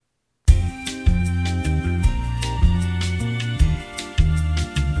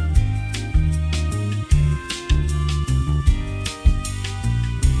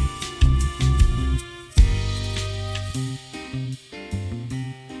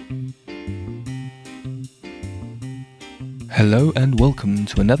Hello and welcome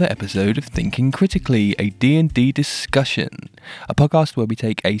to another episode of Thinking Critically, a D&D discussion, a podcast where we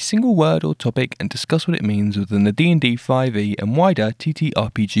take a single word or topic and discuss what it means within the D&D 5e and wider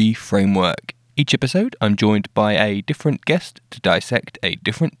TTRPG framework. Each episode, I'm joined by a different guest to dissect a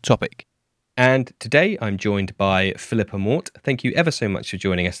different topic. And today I'm joined by Philippa Mort. Thank you ever so much for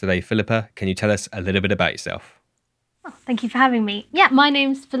joining us today, Philippa. Can you tell us a little bit about yourself? Oh, thank you for having me. Yeah, my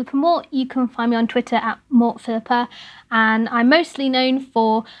name's Philippa Mort. You can find me on Twitter at MortPhilippa, and I'm mostly known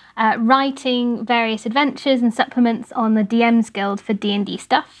for writing various adventures and supplements on the DMs Guild for D&D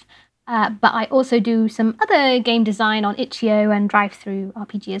stuff. But I also do some other game design on Itch.io and Drive-Thru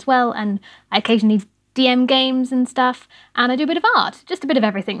RPG as well, and I occasionally DM games and stuff, and I do a bit of art, just a bit of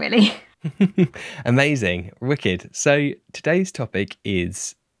everything really. Amazing, wicked. So today's topic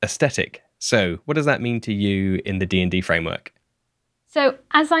is aesthetic. So what does that mean to you in the D&D framework? So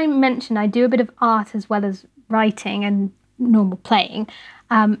as I mentioned, I do a bit of art as well as writing and normal playing.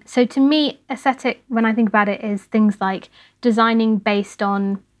 So to me, aesthetic, when I think about it, is things like designing based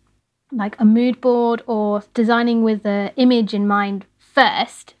on like a mood board or designing with the image in mind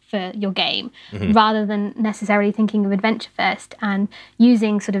first for your game, rather than necessarily thinking of adventure first, and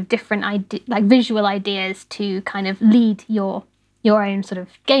using sort of different like visual ideas to kind of lead your own sort of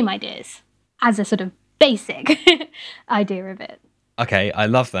game ideas as a sort of basic idea of it. Okay, I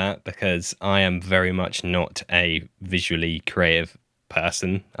love that because I am very much not a visually creative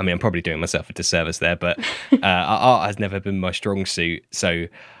person. I mean, I'm probably doing myself a disservice there, but art has never been my strong suit. So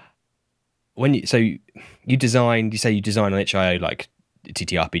you say you design on Itch.io like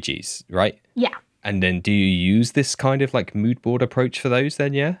TTRPGs, right? Yeah. And then do you use this kind of like mood board approach for those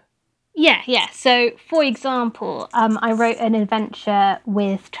then, yeah? Yeah. So, for example, I wrote an adventure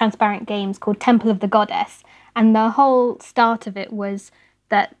with Transparent Games called Temple of the Goddess, and the whole start of it was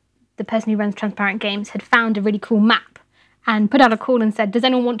that the person who runs Transparent Games had found a really cool map and put out a call and said, does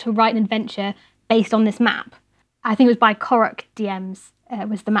anyone want to write an adventure based on this map? I think it was by Korok DMs,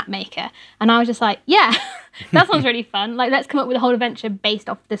 was the map maker. And I was just like, yeah, that sounds really fun. Like, let's come up with a whole adventure based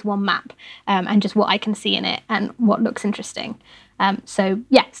off this one map, and just what I can see in it and what looks interesting. So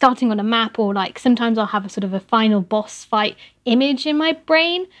yeah, starting on a map, or like sometimes I'll have a sort of a final boss fight image in my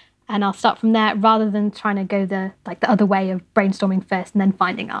brain, and I'll start from there rather than trying to go the other way of brainstorming first and then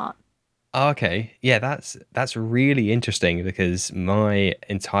finding art. Okay, yeah, that's really interesting because my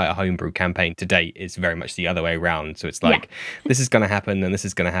entire homebrew campaign to date is very much the other way around. So it's like, this is going to happen, and this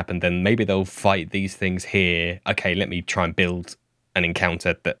is going to happen, then maybe they'll fight these things here. Okay, let me try and build an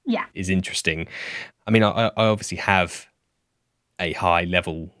encounter that is interesting. I mean, I obviously have a high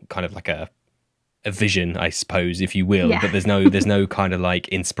level kind of like a vision, I suppose, if you will, but there's no kind of like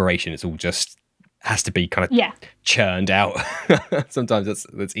inspiration. It's all just has to be kind of churned out. Sometimes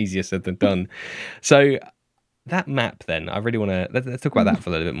that's easier said than done. So that map then, I really want to let's talk about that for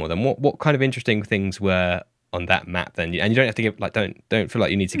a little bit more. Then what kind of interesting things were on that map then? And you don't have to give like don't feel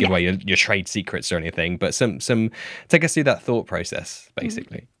like you need to give away your trade secrets or anything, but some take us through that thought process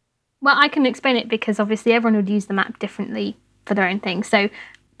basically. Well, I can explain it because obviously everyone would use the map differently for their own thing. So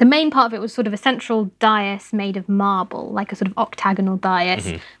the main part of it was sort of a central dais made of marble, like a sort of octagonal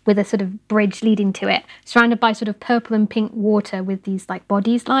dais with a sort of bridge leading to it, surrounded by sort of purple and pink water with these like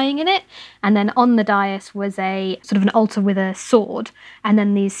bodies lying in it. And then on the dais was a sort of an altar with a sword, and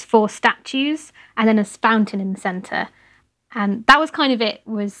then these 4 statues, and then a fountain in the centre. And that was kind of it,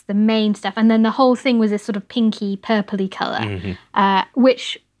 was the main stuff. And then the whole thing was this sort of pinky, purpley colour,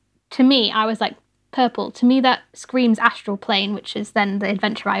 which to me, I was like, purple, to me that screams astral plane, which is then the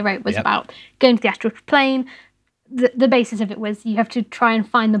adventure I wrote was about going to the astral plane. The basis of it was you have to try and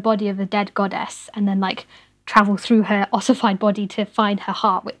find the body of a dead goddess and then like travel through her ossified body to find her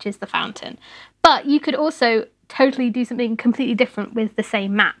heart, which is the fountain. But you could also totally do something completely different with the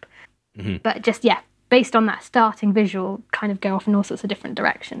same map, but just based on that starting visual, kind of go off in all sorts of different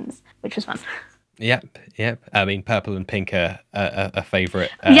directions, which was fun. Yep. I mean, purple and pink are a favourite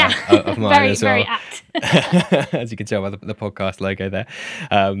of mine as well. Very apt. As you can tell by the podcast logo there.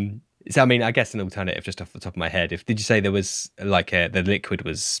 So, I mean, I guess an alternative just off the top of my head. Did you say there was like the liquid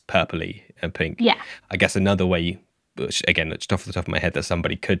was purpley and pink? Yeah. I guess another way, which again, just off the top of my head, that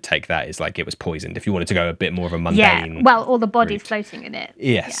somebody could take that is like it was poisoned. If you wanted to go a bit more of a mundane. Yeah. Well, all the bodies floating in it.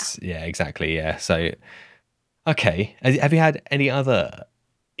 Yes. Yeah. Exactly. Yeah. So, okay. Have you had any other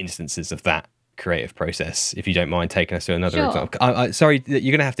instances of that creative process, if you don't mind taking us to another example? Sorry, you're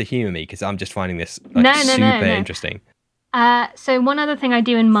going to have to humour me because I'm just finding this super interesting. So one other thing I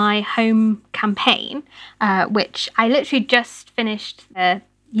do in my home campaign, which I literally just finished a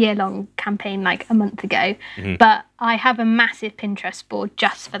year-long campaign like a month ago, but I have a massive Pinterest board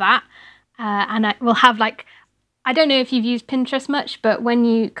just for that, and I will have like I don't know if you've used Pinterest much, but when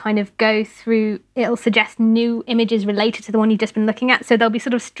you kind of go through, it'll suggest new images related to the one you've just been looking at. So there'll be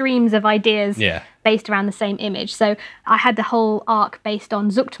sort of streams of ideas based around the same image. So I had the whole arc based on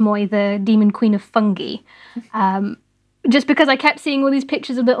Zuktmoy, the demon queen of fungi. Just because I kept seeing all these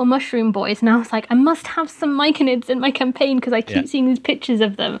pictures of little mushroom boys, and I was like, I must have some myconids in my campaign because I keep seeing these pictures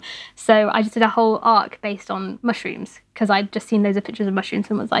of them. So I just did a whole arc based on mushrooms because I'd just seen loads of pictures of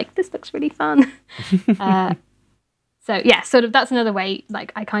mushrooms and was like, this looks really fun. So yeah, sort of that's another way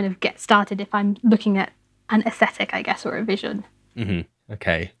like I kind of get started if I'm looking at an aesthetic, I guess, or a vision.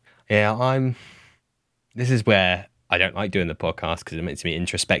 Okay. Yeah, this is where I don't like doing the podcast because it makes me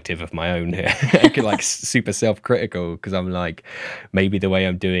introspective of my own like super self-critical because I'm like, maybe the way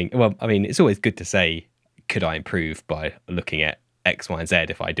I'm doing, well, I mean, it's always good to say, could I improve by looking at X, Y, and Z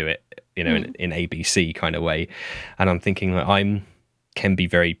if I do it, in ABC kind of way. And I'm thinking like can be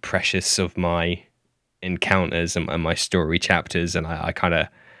very precious of my encounters and my story chapters, and I kind of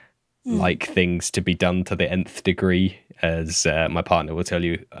like things to be done to the nth degree, as my partner will tell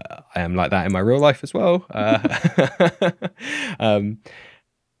you. I am like that in my real life as well.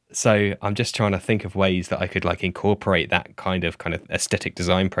 So I'm just trying to think of ways that I could like incorporate that kind of aesthetic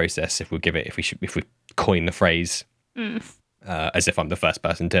design process if we coin the phrase, as if I'm the first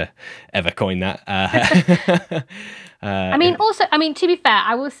person to ever coin that. I mean, to be fair,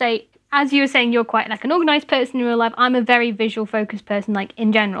 I will say, as you were saying, you're quite like an organized person in real life. I'm a very visual focused person, like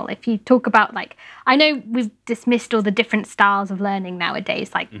in general. If you talk about like, I know we've dismissed all the different styles of learning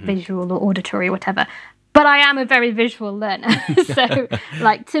nowadays, like visual or auditory or whatever, but I am a very visual learner. So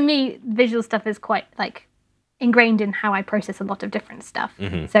like to me, visual stuff is quite like ingrained in how I process a lot of different stuff.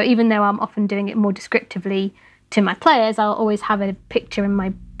 So even though I'm often doing it more descriptively to my players, I'll always have a picture in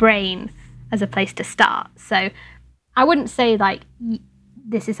my brain as a place to start. So I wouldn't say like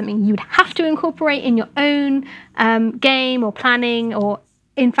this is something you would have to incorporate in your own game or planning, or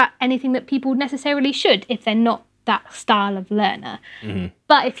in fact anything that people necessarily should if they're not that style of learner.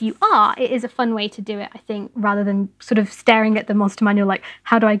 But if you are, it is a fun way to do it, I think, rather than sort of staring at the monster manual like,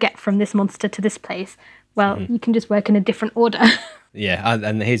 how do I get from this monster to this place? Well, you can just work in a different order. Yeah,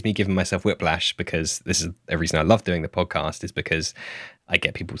 and here's me giving myself whiplash, because this is the reason I love doing the podcast, is because I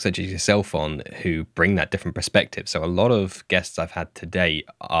get people such as yourself on who bring that different perspective. So a lot of guests I've had today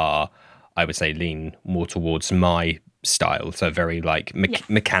are, I would say, lean more towards my style, so very like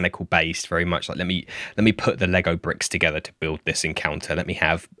mechanical based, very much like let me put the Lego bricks together to build this encounter, let me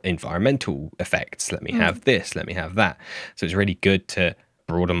have environmental effects, let me have this, let me have that. So it's really good to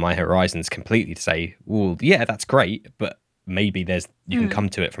broaden my horizons completely, to say, well, yeah, that's great, but maybe you can come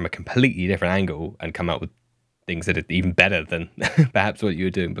to it from a completely different angle and come up with things that are even better than perhaps what you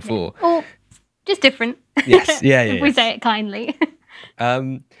were doing before. Or just different. Yes, yeah. If we say it kindly.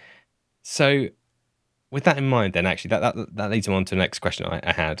 So with that in mind, then actually that leads on to the next question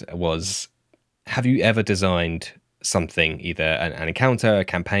I had was, have you ever designed something, either an encounter, a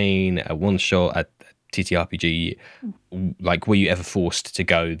campaign, a one-shot, a TTRPG, like were you ever forced to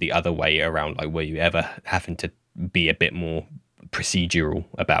go the other way around? Like were you ever having to be a bit more procedural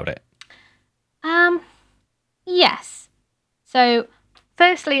about it? Yes. So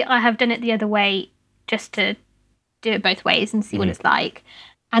firstly, I have done it the other way just to do it both ways and see what it's like.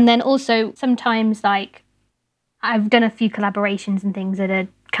 And then also sometimes like I've done a few collaborations and things that are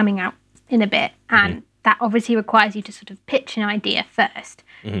coming out in a bit, and that obviously requires you to sort of pitch an idea first.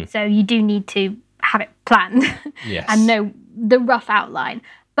 So you do need to have it planned and know the rough outline.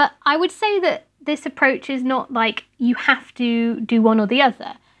 But I would say that this approach is not like you have to do one or the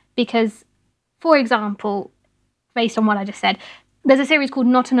other, because, for example, based on what I just said, there's a series called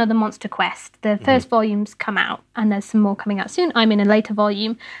Not Another Monster Quest. The first volume's come out, and there's some more coming out soon. I'm in a later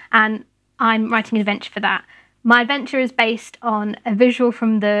volume, and I'm writing an adventure for that. My adventure is based on a visual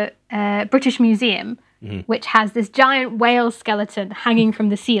from the British Museum, which has this giant whale skeleton hanging from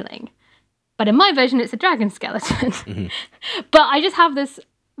the ceiling. But in my version, it's a dragon skeleton. But I just have this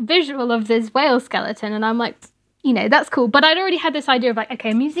visual of this whale skeleton, and I'm like, that's cool. But I'd already had this idea of like, okay,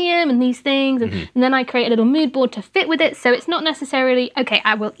 a museum and these things, and then I create a little mood board to fit with it. So it's not necessarily, okay,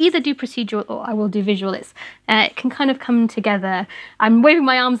 I will either do procedural or I will do visual. It can kind of come together. I'm waving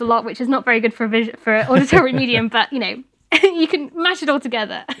my arms a lot, which is not very good for an auditory medium, but you can mash it all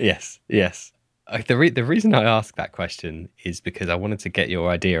together. Yes. The reason I asked that question is because I wanted to get your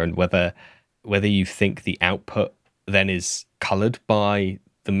idea on whether you think the output then is coloured by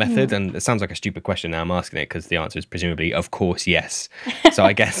the method. And it sounds like a stupid question now I'm asking it, because the answer is presumably, of course, yes. So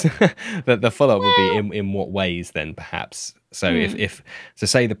I guess the follow-up would be in what ways then, perhaps. So if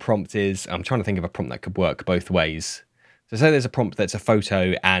say the prompt is, I'm trying to think of a prompt that could work both ways. So say there's a prompt that's a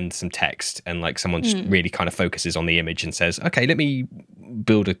photo and some text, and like someone just really kind of focuses on the image and says, okay, let me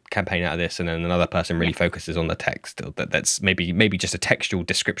build a campaign out of this, and then another person really focuses on the text. That's maybe just a textual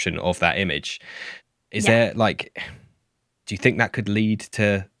description of that image. Is there like, do you think that could lead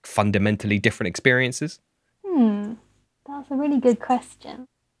to fundamentally different experiences? That's a really good question.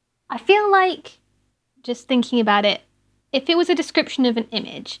 I feel like, just thinking about it, if it was a description of an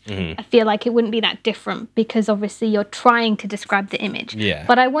image, I feel like it wouldn't be that different, because obviously you're trying to describe the image. Yeah.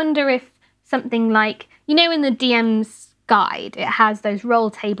 But I wonder if something like, in the DM's guide, it has those roll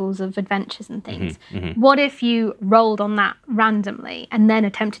tables of adventures and things. What if you rolled on that randomly and then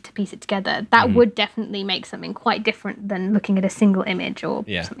attempted to piece it together? That would definitely make something quite different than looking at a single image or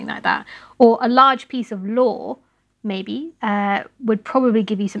something like that. Or a large piece of lore, maybe, would probably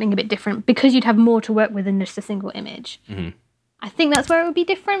give you something a bit different, because you'd have more to work with than just a single image. I think that's where it would be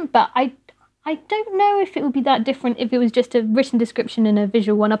different, but I don't know if it would be that different if it was just a written description and a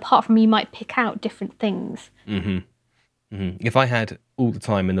visual one, apart from you might pick out different things. If I had all the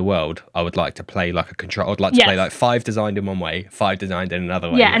time in the world, I would like to play like a control. I'd like to play like 5 designed in one way, 5 designed in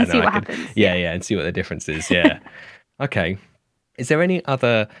another way. Yeah, and see what happens. Yeah, and see what the difference is. Yeah. Okay. Is there any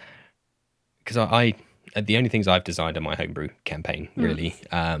other? Because I the only things I've designed are my homebrew campaign, really.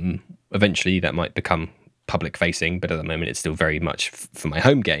 Eventually, that might become public facing, but at the moment, it's still very much for my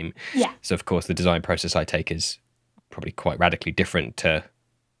home game. Yeah. So, of course, the design process I take is probably quite radically different to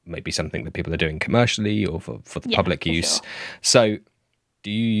maybe something that people are doing commercially or for the public use. Sure. So,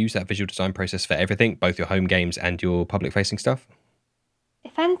 do you use that visual design process for everything, both your home games and your public facing stuff?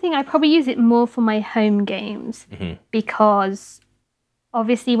 If anything, I probably use it more for my home games, because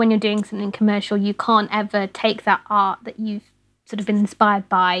obviously when you're doing something commercial, you can't ever take that art that you've sort of been inspired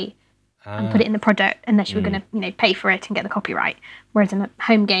by and put it in the product unless you were going to, pay for it and get the copyright. Whereas in a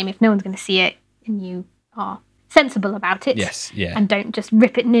home game, if no one's going to see it and you are sensible about it and don't just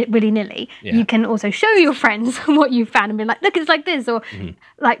rip it willy-nilly, you can also show your friends what you found and be like, look, it's like this, or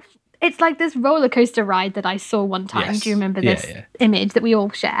like, it's like this roller coaster ride that I saw one time. Do you remember this image that we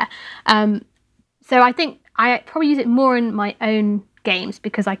all share? So I think I probably use it more in my own games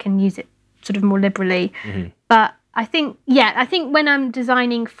because I can use it sort of more liberally. But I think when I'm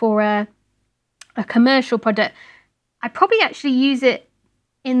designing for a commercial product, I probably actually use it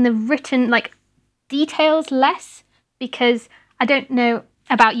in the written details less, because I don't know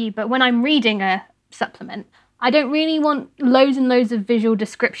about you, but when I'm reading a supplement, I don't really want loads and loads of visual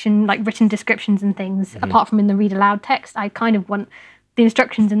description, like written descriptions and things, apart from in the read aloud text. I kind of want the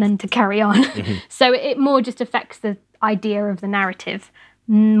instructions and then to carry on. So it more just affects the idea of the narrative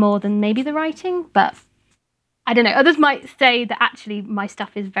more than maybe the writing. But I don't know. Others might say that actually my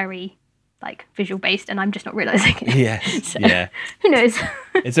stuff is very visual based and I'm just not realizing it. Yes. So, who knows?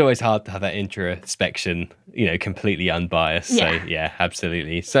 It's always hard to have that introspection, completely unbiased. So yeah,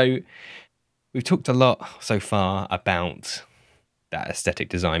 absolutely. So we've talked a lot so far about that aesthetic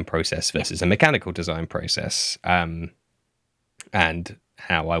design process versus a mechanical design process, and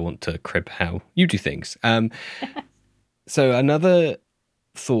how I want to crib how you do things. So another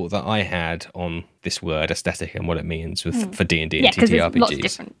thought that I had on this word aesthetic and what it means for D&D and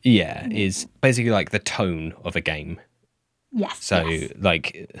TTRPGs is basically like the tone of a game. Yes. So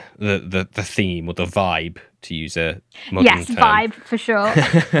like the theme or the vibe, to use a modern term. Vibe for sure.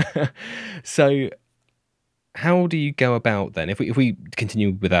 So how do you go about then, if we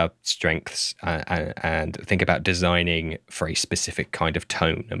continue with our strengths and think about designing for a specific kind of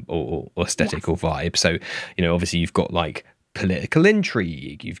tone or aesthetic or vibe? So, obviously you've got like political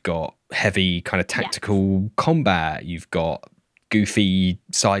intrigue, you've got heavy kind of tactical combat, you've got goofy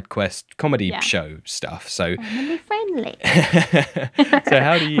side quest comedy show stuff. So family friendly. So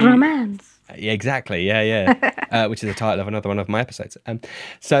how do you romance? Yeah, exactly. Yeah. Which is the title of another one of my episodes.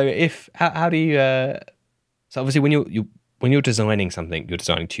 So how do you? So obviously, when you're designing something, you're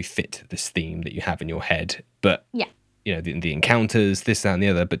designing to fit this theme that you have in your head. But the encounters, this, that, and the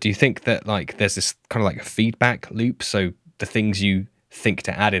other. But do you think that there's this kind of like a feedback loop? So the things you think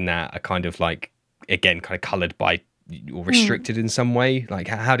to add in that are kind of again kind of coloured by or restricted in some way. Like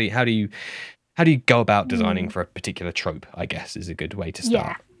how do you go about designing for a particular trope? I guess is a good way to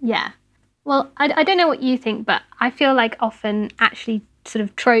start. Yeah. Well, I don't know what you think, but I feel like often actually sort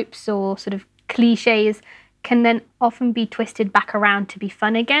of tropes or sort of cliches can then often be twisted back around to be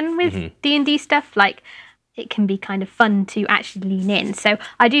fun again with D&D stuff. Like it can be kind of fun to actually lean in. So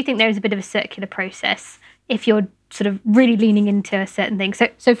I do think there is a bit of a circular process if you're sort of really leaning into a certain thing.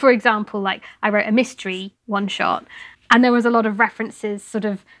 So for example, I wrote a mystery one shot and there was a lot of references sort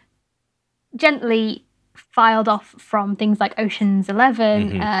of gently filed off from things like Ocean's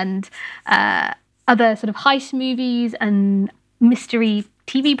 11 and other sort of heist movies and mystery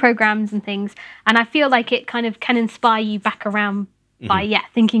TV programs and things. And I feel like it kind of can inspire you back around by,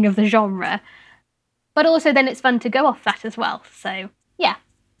 thinking of the genre. But also then it's fun to go off that as well. So, yeah.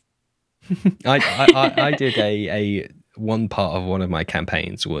 I did a one part of one of my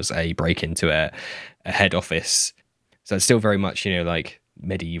campaigns was a break into a head office. So it's still very much, like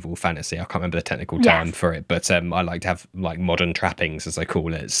medieval fantasy. I can't remember the technical term for it, but I like to have like modern trappings, as I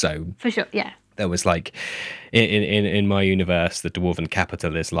call it. So for sure, yeah. There was like in my universe, the dwarven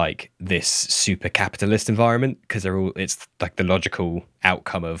capital is like this super capitalist environment because it's like the logical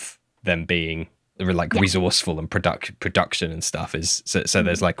outcome of them being like resourceful and production and stuff is so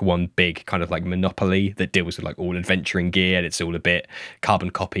there's like one big kind of like monopoly that deals with like all adventuring gear, and it's all a bit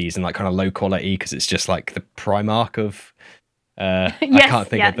carbon copies and like kind of low quality because it's just like the Primark of I can't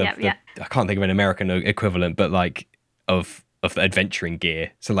think of an American equivalent, but like of adventuring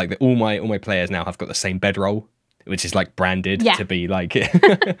gear. So like all my players now have got the same bedroll, which is like branded to be like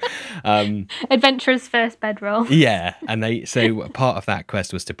adventurer's first bedroll. Yeah, and so part of that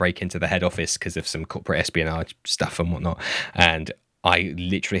quest was to break into the head office because of some corporate espionage stuff and whatnot, and I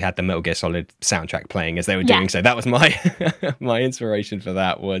literally had the Metal Gear Solid soundtrack playing as they were doing so. That was my my inspiration for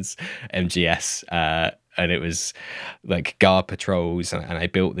that was MGS, and it was like guard patrols, and I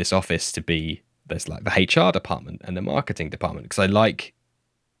built this office to be there's like the HR department and the marketing department because I like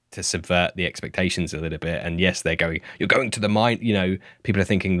to subvert the expectations a little bit. And yes, you're going to the mine, people are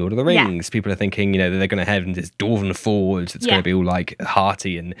thinking Lord of the Rings, people are thinking, they're going to have this Dwarven Forge that's going to be all like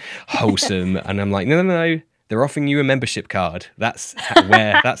hearty and wholesome. And I'm like, no, they're offering you a membership card. That's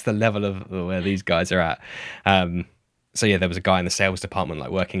that's the level of where these guys are at. So yeah, there was a guy in the sales department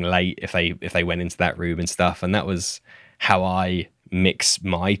like working late if they went into that room and stuff. And that was how I mix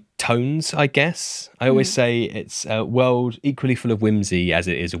my tones, I guess. I always say it's a world equally full of whimsy as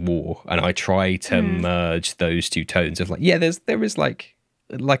it is war, and I try to merge those two tones of like, there is like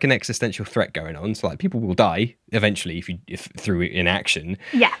an existential threat going on, so like people will die eventually if through inaction.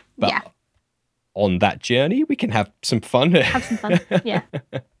 But on that journey we can have some fun.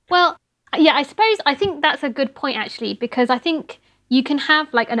 Well, I think that's a good point actually, because I think you can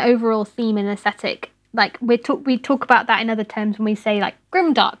have like an overall theme and aesthetic. Like we talk about that in other terms when we say like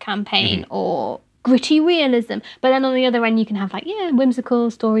grimdark campaign or gritty realism, but then on the other end you can have like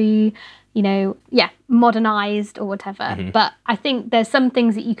whimsical story, modernized or whatever. But I think there's some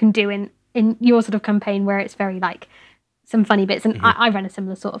things that you can do in your sort of campaign where it's very like some funny bits, and I run a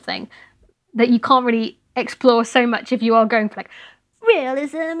similar sort of thing that you can't really explore so much if you are going for like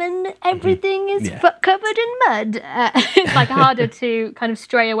realism and everything is covered in mud. It's like harder to kind of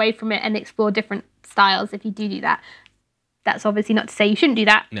stray away from it and explore different styles if you do that. That's obviously not to say you shouldn't do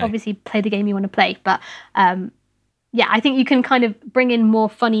that. No. Obviously play the game you want to play, but I think you can kind of bring in more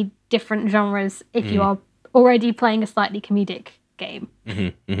funny different genres if you are already playing a slightly comedic game.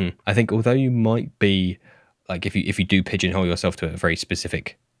 I think although you might be like if you do pigeonhole yourself to a very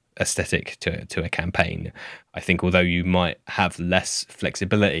specific aesthetic to a campaign, I think although you might have less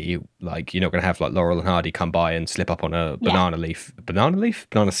flexibility, like you're not going to have like Laurel and Hardy come by and slip up on a banana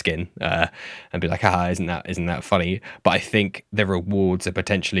skin and be like, isn't that funny? But I think the rewards are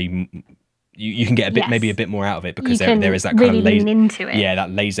potentially you can get a bit maybe a bit more out of it because there is that kind of laser into it.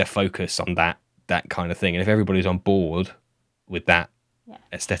 That laser focus on that kind of thing, and if everybody's on board with that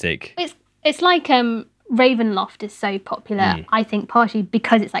aesthetic, it's like Ravenloft is so popular, I think, partially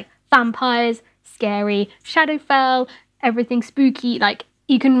because it's like vampires, scary, Shadowfell, everything spooky. Like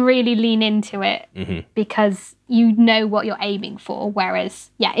you can really lean into it because you know what you're aiming for.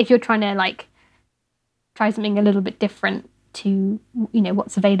 Whereas, if you're trying to like try something a little bit different to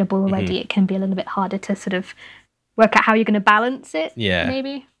what's available already, it can be a little bit harder to sort of work out how you're going to balance it.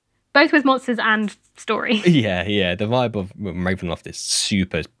 Maybe. Both with monsters and story. The vibe of Ravenloft is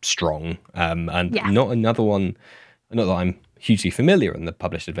super strong. And not another one, not that I'm hugely familiar on the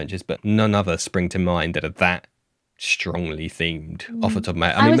published adventures, but none other spring to mind that are that strongly themed off the top of my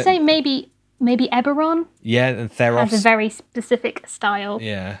head. I would say maybe Eberron. Yeah, and Theros. Has a very specific style.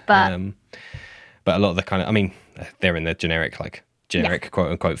 Yeah. But a lot of the kind of, they're in the generic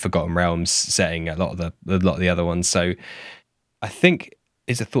quote unquote Forgotten Realms setting, a lot of the other ones. So I think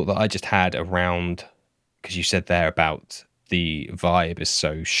is a thought that I just had around, because you said there about the vibe is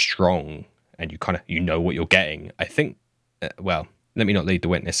so strong and you kind of what you're getting. I think let me not lead the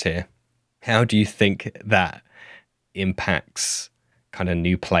witness here. How do you think that impacts kind of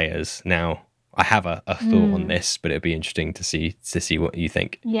new players? Now I have a thought on this, but it'd be interesting to see what you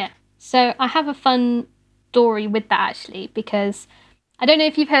think. So I have a fun story with that actually, because I don't know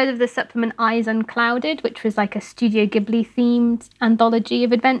if you've heard of the supplement Eyes Unclouded, which was like a Studio Ghibli themed anthology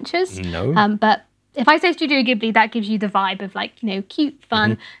of adventures. No. But if I say Studio Ghibli, that gives you the vibe of like, cute,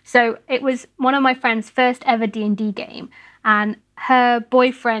 fun. So it was one of my friend's first ever D&D game. And her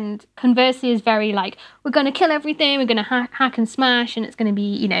boyfriend, conversely, is very like, we're going to kill everything. We're going to hack and smash. And it's going to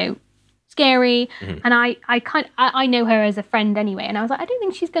be, scary. And I know her as a friend anyway. And I was like, I don't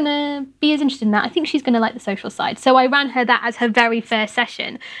think she's going to be as interested in that. I think she's going to like the social side. So I ran her that as her very first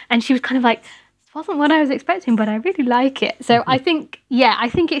session. And she was kind of like, wasn't what I was expecting, but I really like it. So I think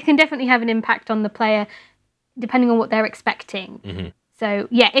it can definitely have an impact on the player depending on what they're expecting. So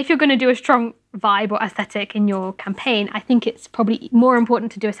if you're going to do a strong vibe or aesthetic in your campaign, I think it's probably more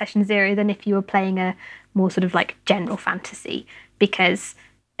important to do a session 0 than if you were playing a more sort of like general fantasy, because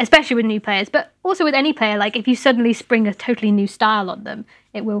especially with new players, but also with any player, like if you suddenly spring a totally new style on them,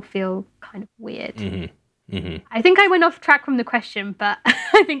 it will feel kind of weird. I think I went off track from the question, but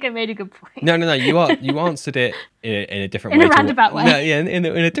I think I made a good point. No. You answered it in a different way. In a roundabout way. No, yeah, in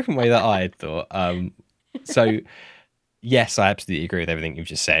a different way that I had thought. So, yes, I absolutely agree with everything you've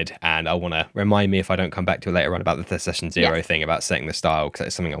just said. And I want to remind me if I don't come back to it later on about the session 0 thing about setting the style, because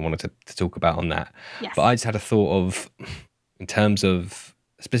it's something I wanted to talk about on that. Yes. But I just had a thought of, in terms of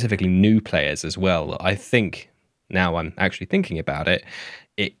specifically new players as well, I think now I'm actually thinking about it,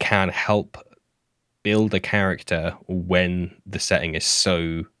 it can help build a character when the setting is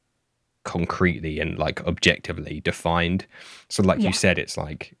so concretely and like objectively defined. So like you said, it's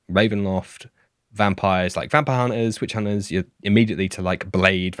like Ravenloft, vampires, like vampire hunters, witch hunters, you're immediately to like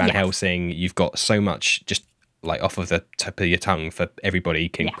Blade, Van Helsing. You've got so much just like off of the tip of your tongue for everybody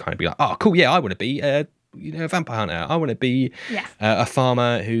can kind of be like, oh cool, I want to be a vampire hunter. I want to be a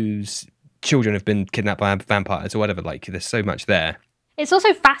farmer whose children have been kidnapped by vampires or whatever. Like there's so much there. It's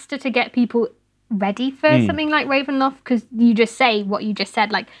also faster to get people ready for something like Ravenloft, because you just say what you just said,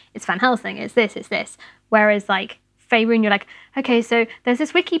 like it's Van Helsing, it's this. Whereas like Faerun, you're like, okay, so there's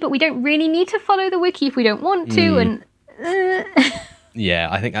this wiki, but we don't really need to follow the wiki if we don't want to. And yeah,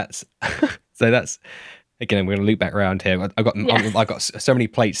 I think that's so. That's again, we're gonna loop back around here. I've got so many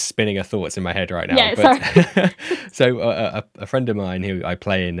plates spinning of thoughts in my head right now. Yeah, but so a friend of mine who I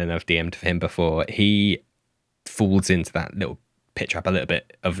play in and I've DM'd for him before, he falls into that little pit trap a little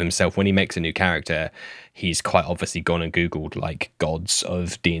bit of himself when he makes a new character. He's quite obviously gone and googled like gods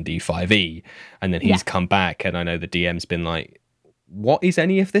of D&D 5e, and then he's come back, and I know the DM's been like, what is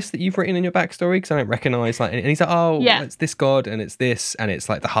any of this that you've written in your backstory, because I don't recognize, like, and he's like, it's this god and it's this and it's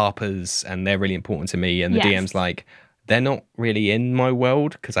like the Harpers and they're really important to me, and the DM's like, they're not really in my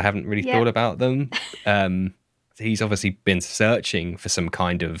world because I haven't really thought about them. So he's obviously been searching for some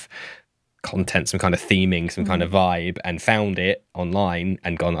kind of content, some kind of theming, some kind of vibe, and found it online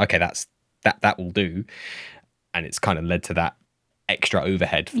and gone, okay, that will do. And it's kind of led to that extra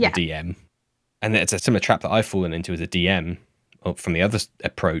overhead for the DM. And it's a similar trap that I've fallen into as a DM from the other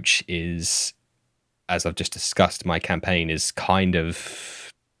approach is, as I've just discussed, my campaign is kind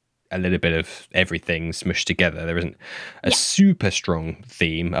of a little bit of everything smushed together. There isn't a super strong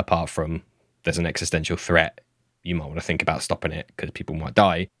theme apart from there's an existential threat. You might want to think about stopping it because people might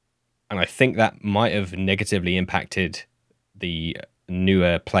die. And I think that might have negatively impacted the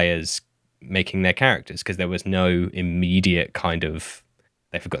newer players making their characters, because there was no immediate kind of,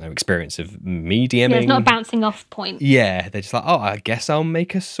 they've got no experience of me DMing. It's not a bouncing off point. Yeah, they're just like, oh, I guess I'll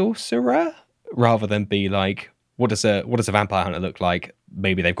make a sorcerer, rather than be like, what does a vampire hunter look like?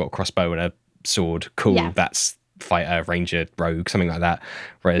 Maybe they've got a crossbow and a sword. Cool, that's fighter, ranger, rogue, something like that.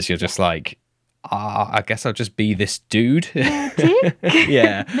 Whereas you're just like, I guess I'll just be this dude.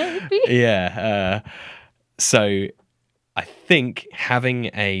 Yeah. Maybe. Yeah. So I think having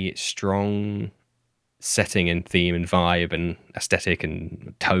a strong setting and theme and vibe and aesthetic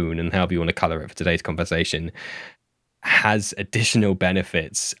and tone and however you want to color it for today's conversation has additional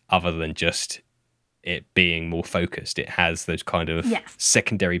benefits other than just it being more focused. It has those kind of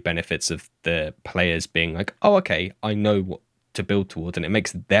secondary benefits of the players being like, oh, okay, I know what to build towards, and it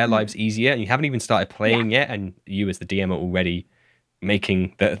makes their lives easier, and you haven't even started playing yet, and you as the DM are already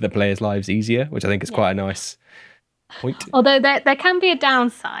making the players' lives easier, which I think is quite a nice point. Although there can be a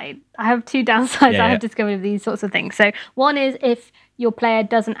downside. I have two downsides I have discovered of these sorts of things. So one is if your player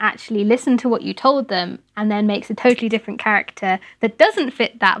doesn't actually listen to what you told them and then makes a totally different character that doesn't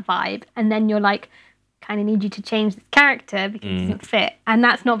fit that vibe, and then you're like, kind of need you to change this character because it doesn't fit, and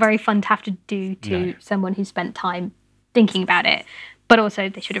that's not very fun to have to do to someone who spent time thinking about it. But also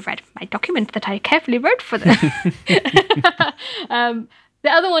they should have read my document that I carefully wrote for them. The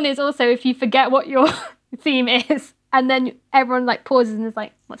other one is also if you forget what your theme is and then everyone like pauses and is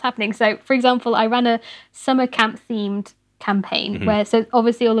like, what's happening? So for example, I ran a summer camp themed campaign where, so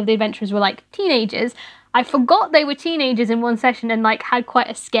obviously all of the adventurers were like teenagers. I forgot they were teenagers in one session and like had quite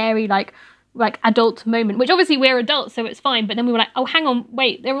a scary like like adult moment, which obviously we're adults, so it's fine. But then we were like, oh, hang on,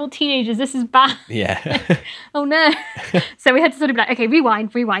 wait, they're all teenagers. This is bad. Yeah. Oh no. So we had to sort of be like, okay,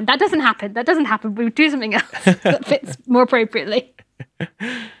 rewind. That doesn't happen. We do something else that fits more appropriately.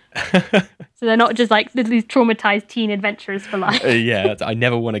 So they're not just like literally traumatized teen adventurers for life. Yeah, I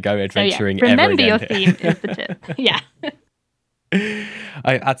never want to go adventuring so, ever remember again. your theme is the tip. Yeah.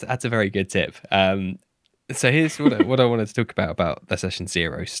 That's a very good tip. So here's what I wanted to talk about the session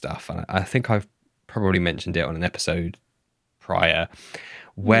 0 stuff. And I think I've probably mentioned it on an episode prior,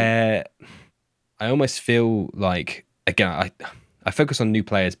 where I almost feel like, again, I focus on new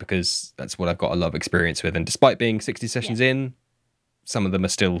players because that's what I've got a lot of experience with. And despite being 60 sessions in, some of them are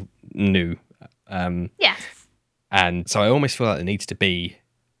still new. Yes. And so I almost feel like there needs to be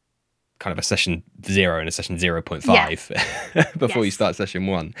kind of a session 0 and a session 0.5 before you start session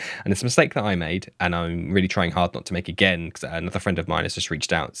 1. And it's a mistake that I made, and I'm really trying hard not to make again, because another friend of mine has just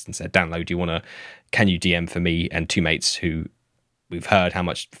reached out and said, Download, can you DM for me and 2 mates who we've heard how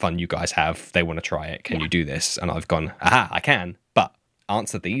much fun you guys have, they want to try it, can you do this? And I've gone, aha, I can, but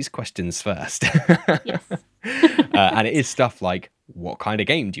answer these questions first. Yes. And it is stuff like, what kind of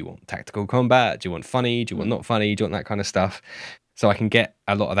game do you want? Tactical combat? Do you want funny? Do you want not funny? Do you want that kind of stuff? So I can get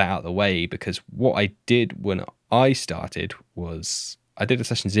a lot of that out of the way, because what I did when I started was I did a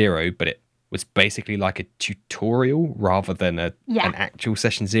session 0, but it was basically like a tutorial rather than an actual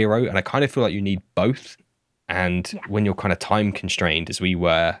session 0. And I kind of feel like you need both. And when you're kind of time constrained, as we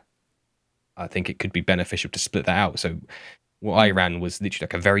were, I think it could be beneficial to split that out. So what I ran was literally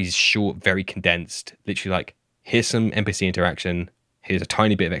like a very short, very condensed, literally like, here's some NPC interaction, here's a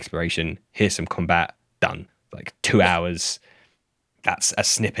tiny bit of exploration, here's some combat, done. Like 2 hours. That's a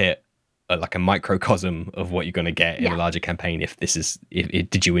snippet, like a microcosm of what you're going to get in a larger campaign.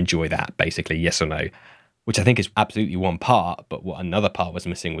 Did you enjoy that, basically, yes or no? Which I think is absolutely one part, but what another part was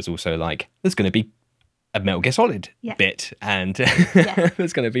missing was also like, there's going to be a Metal Gear Solid bit, and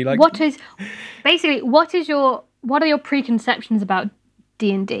there's going to be like... What are your preconceptions about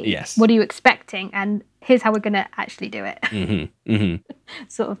D&D? Yes. What are you expecting? And here's how we're going to actually do it.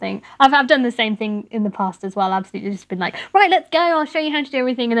 Sort of thing. I've done the same thing in the past as well. Absolutely, just been like, right, let's go. I'll show you how to do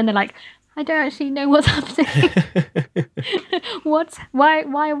everything. And then they're like, I don't actually know what's happening.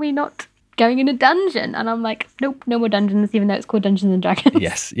 Why are we not going in a dungeon? And I'm like, nope, no more dungeons, even though it's called Dungeons and Dragons.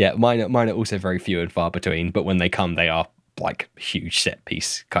 Yes, yeah. Mine are also very few and far between, but when they come, they are like huge set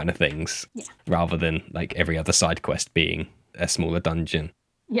piece kind of things, rather than like every other side quest being a smaller dungeon.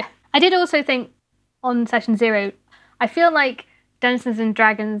 Yeah. I did also think on session 0, I feel like Dungeons and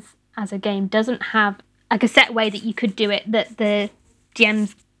Dragons as a game doesn't have like a set way that you could do it that the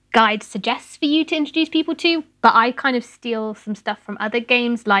GM's guide suggests for you to introduce people to, but I kind of steal some stuff from other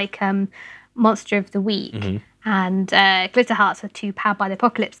games like Monster of the Week and Glitter Hearts are 2 Powered by the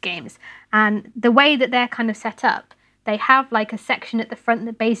Apocalypse games, and the way that they're kind of set up, they have like a section at the front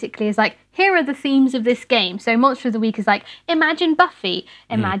that basically is like, here are the themes of this game. So Monster of the Week is like, imagine Buffy,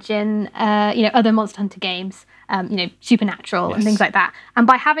 imagine other Monster Hunter games, Supernatural and things like that. And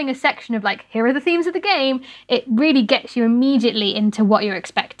by having a section of like, here are the themes of the game, it really gets you immediately into what you're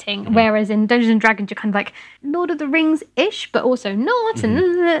expecting. Whereas in Dungeons and Dragons, you're kind of like Lord of the Rings-ish, but also not.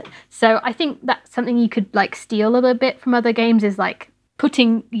 And so I think that's something you could like steal a little bit from other games, is like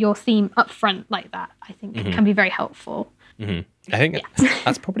putting your theme up front like that. I think can be very helpful. I think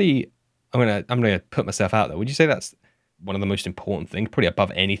that's probably, I'm gonna put myself out there. Would you say that's one of the most important things, probably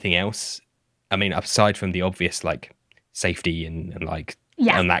above anything else? I mean, aside from the obvious like safety and like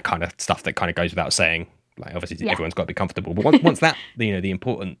and that kind of stuff that kind of goes without saying. Like obviously everyone's got to be comfortable, but once that the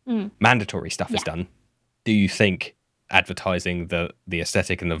important mandatory stuff is done, do you think advertising the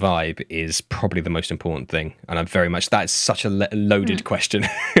aesthetic and the vibe is probably the most important thing? And I'm very much, that's such a loaded question.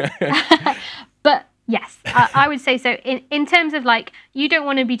 But yes, I would say so. In terms of like, you don't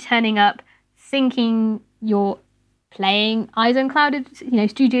want to be turning up thinking you're playing Eyes Unclouded,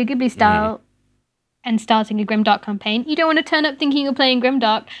 Studio Ghibli style, and starting a Grimdark campaign. You don't want to turn up thinking you're playing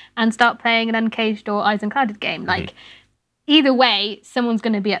Grimdark and start playing an Uncaged or Eyes Unclouded game. Like, either way, someone's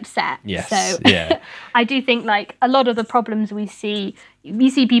going to be upset. Yes. So I do think like a lot of the problems we see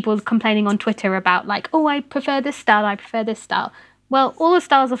people complaining on Twitter about like, oh, I prefer this style. Well, all the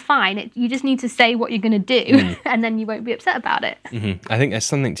styles are fine. You just need to say what you're going to do, and then you won't be upset about it. I think there's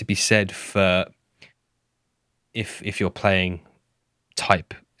something to be said for if you're playing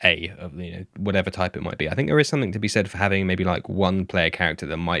type A of whatever type it might be. I think there is something to be said for having maybe like one player character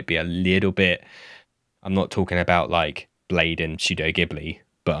that might be a little bit. I'm not talking about like Blade and Studio Ghibli,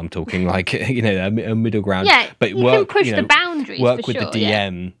 but I'm talking like a middle ground. Yeah, but you can push the boundaries. Work for with sure, the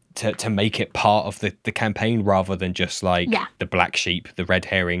DM to make it part of the campaign rather than just like Yeah. the black sheep, the red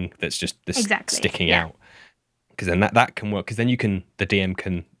herring that's just Exactly, sticking yeah. out. Because then that can work. Because then the DM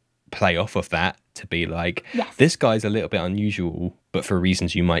can play off of that to be like, Yes. this guy's a little bit unusual, but for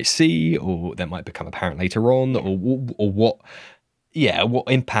reasons you might see, or that might become apparent later on, or what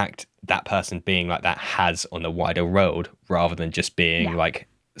impact that person being like that has on the wider world, rather than just being like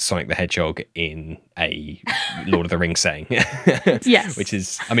Sonic the Hedgehog in a Lord of the Rings setting. Yes. Which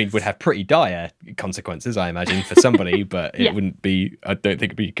is, I mean, would have pretty dire consequences, I imagine, for somebody, but it wouldn't be, I don't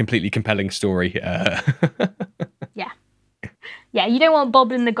think it'd be a completely compelling story. Yeah, you don't want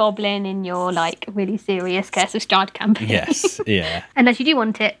Boblin the Goblin in your like really serious Curse of Strahd campaign. Yes, yeah. Unless you do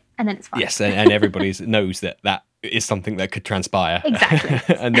want it, and then it's fine. Yes, and everybody knows that is something that could transpire.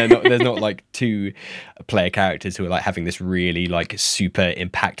 Exactly. And there's not like two player characters who are like having this really like super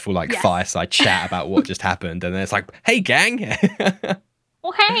impactful like fireside chat about what just happened, and then it's like, hey gang.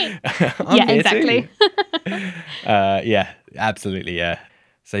 Oh hey. I'm here exactly. too. Yeah, absolutely, yeah.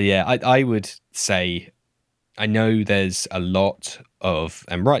 So yeah, I would say, I know there's a lot of,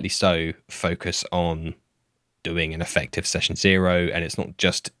 and rightly so, focus on doing an effective session 0, and it's not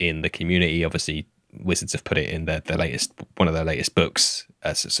just in the community. Obviously, Wizards have put it in the latest, one of their latest books,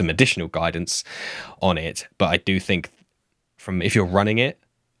 as some additional guidance on it. But I do think, if you're running it,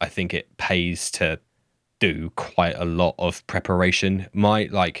 I think it pays to do quite a lot of preparation.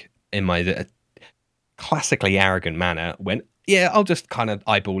 In my classically arrogant manner, when I'll just kind of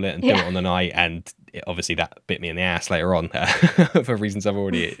eyeball it and do it on the night, and obviously that bit me in the ass later on for reasons I've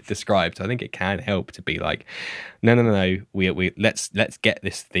already described. So I think it can help to be like, no, we let's get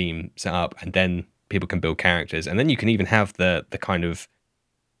this theme set up, and then people can build characters, and then you can even have the kind of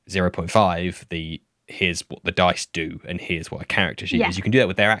 0.5, the here's what the dice do and here's what a character sheet is. You can do that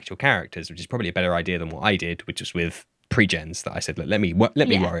with their actual characters, which is probably a better idea than what I did, which was with pre-gens, that I said, let me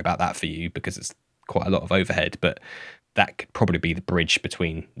worry about that for you, because it's quite a lot of overhead. But that could probably be the bridge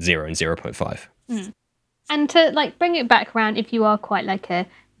between 0 and 0.5. And to like bring it back around, if you are quite like a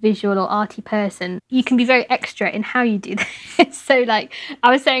visual or arty person, you can be very extra in how you do this. So like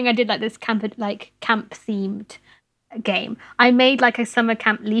I was saying, I did like this camp themed game. I made like a summer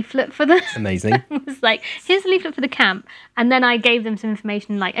camp leaflet for them. Amazing. It was like, here's a leaflet for the camp, and then I gave them some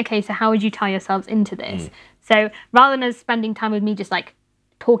information like, okay, so how would you tie yourselves into this? So rather than us spending time with me just like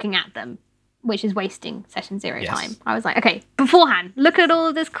talking at them, which is wasting session 0 time, I was like, okay, beforehand, look at all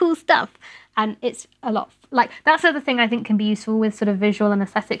of this cool stuff. And it's a lot, like, that's the other thing I think can be useful with sort of visual and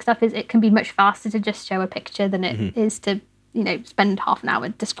aesthetic stuff, is it can be much faster to just show a picture than it is to, spend half an hour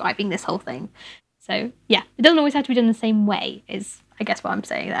describing this whole thing. So, yeah, it doesn't always have to be done the same way, is, I guess, what I'm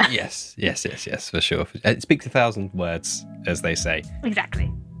saying there. Yes, for sure. It speaks 1,000 words, as they say.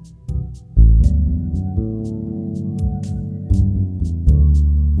 Exactly.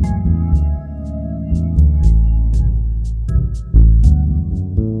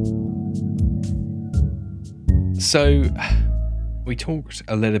 So, we talked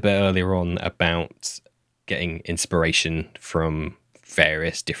a little bit earlier on about getting inspiration from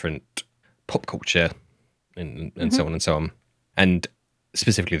various different pop culture and so on and so on, and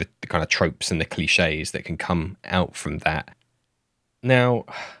specifically the kind of tropes and the cliches that can come out from that. Now,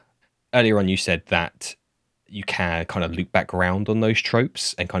 earlier on you said that you can kind of loop back around on those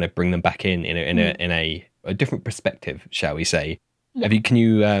tropes and kind of bring them back in a different perspective, shall we say. Yeah. Can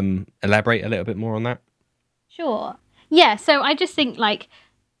you elaborate a little bit more on that? Sure. Yeah, so I just think like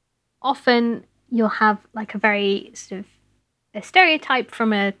often you'll have like a very sort of a stereotype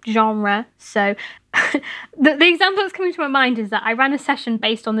from a genre. So the example that's coming to my mind is that I ran a session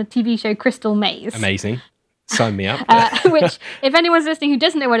based on the TV show Crystal Maze. Amazing. Sign me up. Which, if anyone's listening who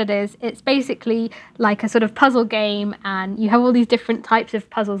doesn't know what it is, it's basically like a sort of puzzle game, and you have all these different types of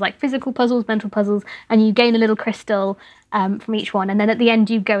puzzles, like physical puzzles, mental puzzles, and you gain a little crystal from each one, and then at the end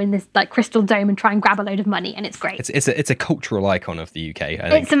you go in this like crystal dome and try and grab a load of money, and it's great. It's a cultural icon of the UK. I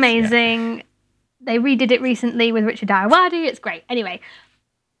think. It's amazing. Yeah. They redid it recently with Richard Ayoade. It's great. Anyway,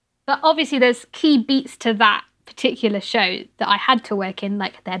 but obviously there's key beats to that particular show that I had to work in,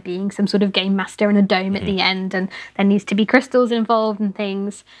 like there being some sort of game master and a dome at the end, and there needs to be crystals involved and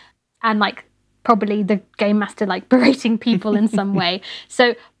things, and like probably the game master like berating people in some way.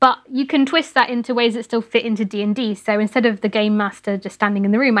 So, but you can twist that into ways that still fit into D&D. So instead of the game master just standing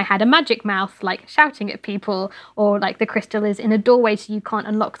in the room, I had a magic mouth like shouting at people, or like the crystal is in a doorway so you can't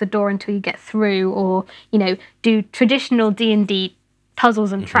unlock the door until you get through, or do traditional D&D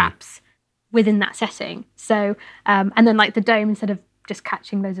puzzles and traps within that setting. So, and then like the dome, instead of just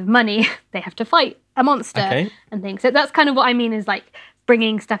catching loads of money, they have to fight a monster and things. So that's kind of what I mean, is like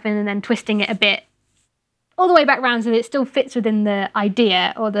bringing stuff in and then twisting it a bit all the way back around so that it still fits within the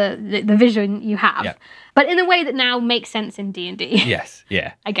idea or the vision you have, but in a way that now makes sense in D&D. Yes,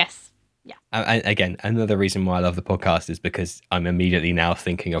 yeah. I guess. Yeah. And again, another reason why I love the podcast is because I'm immediately now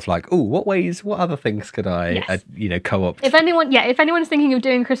thinking of like, oh, what other things could I, co-opt? If anyone's thinking of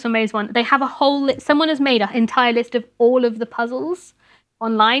doing Crystal Maze one, they have a whole someone has made an entire list of all of the puzzles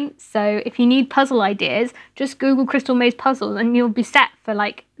online. So if you need puzzle ideas, just Google Crystal Maze puzzles and you'll be set for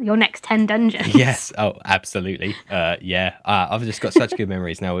like your next 10 dungeons. Yes. Oh, absolutely. I've just got such good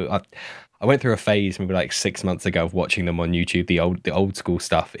memories now. I went through a phase maybe like 6 months ago of watching them on YouTube. The old school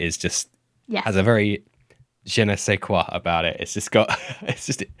stuff is just has a very je ne sais quoi about it. It's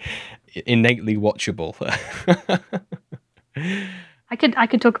just innately watchable. I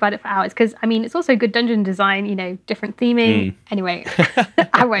could talk about it for hours because I mean it's also good dungeon design, different theming. Anyway,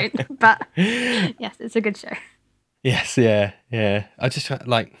 I won't. But yes, it's a good show. Yes, yeah. I just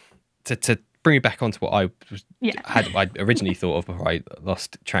like to bring me back onto what I originally thought of before I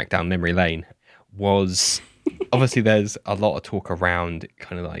lost track down memory lane was obviously there's a lot of talk around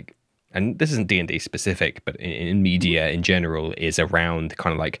kind of like, and this isn't D&D specific, but in media in general is around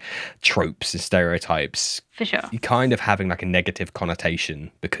kind of like tropes and stereotypes. For sure. Kind of having like a negative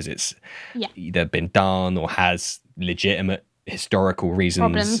connotation because it's either been done or has legitimate historical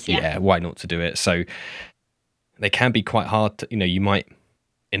reasons. Problems, why not to do it? So they can be quite hard to, you might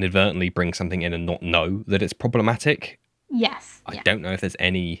inadvertently bring something in and not know that it's problematic. Yes. I don't know if there's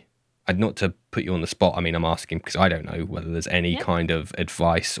any, not to put you on the spot, I mean, I'm asking because I don't know whether there's any kind of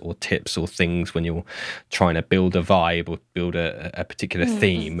advice or tips or things when you're trying to build a vibe or build a particular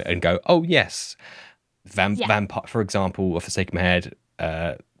theme and go, oh, yes, vampire, for example, off the sake of my head,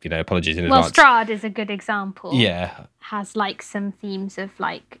 apologies in advance. Well, Strahd is a good example. Yeah. Has like some themes of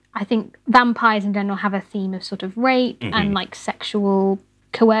like, I think vampires in general have a theme of sort of rape and like sexual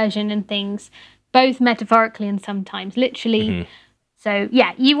coercion and things, both metaphorically and sometimes literally. So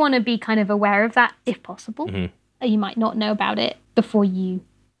yeah, you want to be kind of aware of that if possible. You might not know about it before you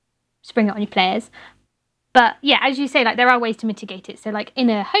spring it on your players. But yeah, as you say, like there are ways to mitigate it. So like in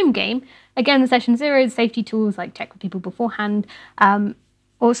a home game, again, the session 0 is safety tools, like check with people beforehand.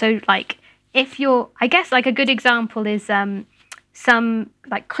 Also, like if you're, I guess like a good example is some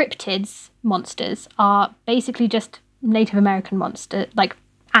like cryptids monsters are basically just Native American monster, like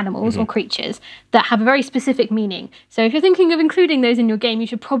animals or creatures that have a very specific meaning. So if you're thinking of including those in your game, you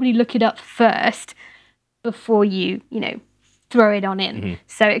should probably look it up first before you throw it on in.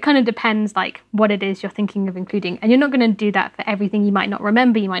 So it kind of depends like what it is you're thinking of including. And you're not going to do that for everything you might not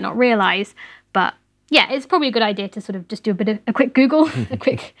remember, you might not realize. But yeah, it's probably a good idea to sort of just do a quick Google, a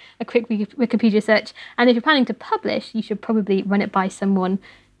quick Wikipedia search. And if you're planning to publish, you should probably run it by someone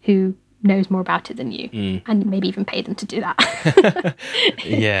who knows more about it than you, and maybe even pay them to do that.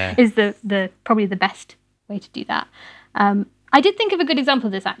 Is the probably the best way to do that. I did think of a good example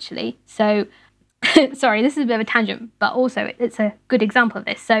of this actually. So sorry, this is a bit of a tangent, but also it's a good example of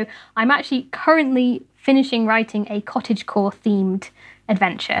this. So I'm actually currently finishing writing a cottagecore themed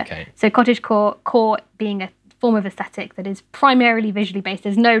adventure. So cottagecore being a form of aesthetic that is primarily visually based.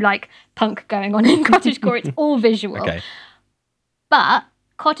 There's no like punk going on in cottagecore. It's all visual. But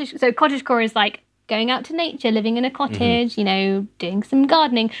cottagecore is like going out to nature, living in a cottage, doing some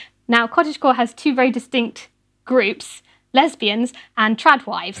gardening. Now, cottagecore has two very distinct groups, lesbians and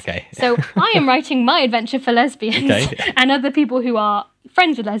tradwives. So I am writing my adventure for lesbians and other people who are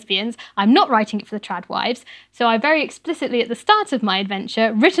friends with lesbians. I'm not writing it for the tradwives. So I very explicitly at the start of my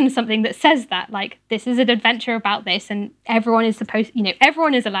adventure written something that says that, like, this is an adventure about this and everyone is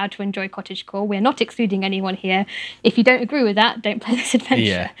everyone is allowed to enjoy cottagecore. We're not excluding anyone here. If you don't agree with that, don't play this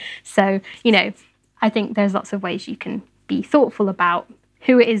adventure. So, I think there's lots of ways you can be thoughtful about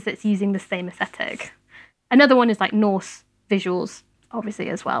who it is that's using the same aesthetic. Another one is like Norse visuals, obviously,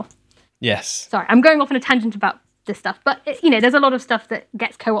 as well. Yes. Sorry, I'm going off on a tangent about this stuff, but there's a lot of stuff that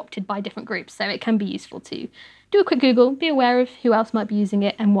gets co-opted by different groups, so it can be useful to do a quick Google, be aware of who else might be using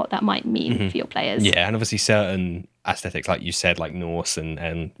it and what that might mean for your players. Yeah, and obviously certain aesthetics, like you said, like Norse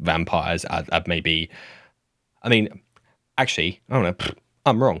and vampires, are maybe. I mean, actually, I'm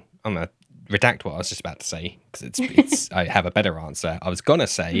wrong. I'm gonna redact what I was just about to say because it's I have a better answer. I was gonna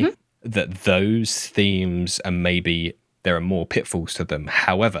say that those themes are maybe there are more pitfalls to them.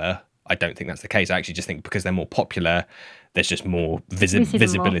 However, I don't think that's the case. I actually just think because they're more popular, there's just more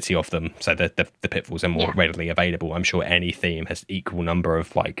visibility of them. So the pitfalls are more readily available. I'm sure any theme has equal number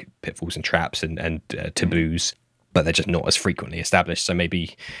of like pitfalls and traps and taboos, but they're just not as frequently established. So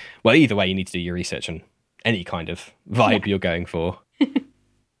maybe, well, either way, you need to do your research on any kind of vibe you're going for.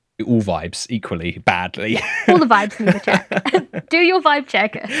 all vibes equally badly. All the vibes need a check. Do your vibe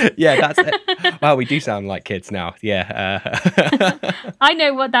check. Yeah, that's it. Wow, we do sound like kids now. Yeah. I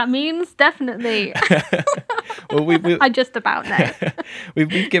know what that means, definitely. Well, I just about know.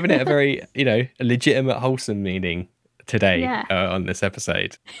 we've given it a very, a legitimate, wholesome meaning today Yeah. on this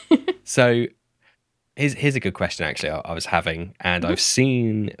episode. So here's a good question, actually, I was having, and I've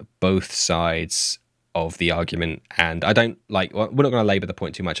seen both sides of the argument, and I don't we're not going to labor the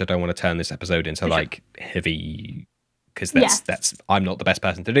point too much. I don't want to turn this episode into heavy, because that's I'm not the best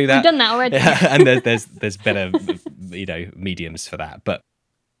person to do that. You've done that already. And there's better mediums for that. But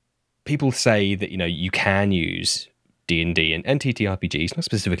people say that you can use D&D and TTRPGs, not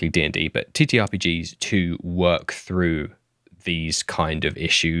specifically D&D, but TTRPGs to work through these kind of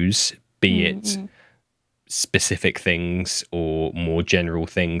issues, be it specific things or more general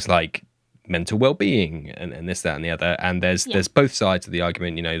things like mental well-being and this, that, and the other. And there's both sides of the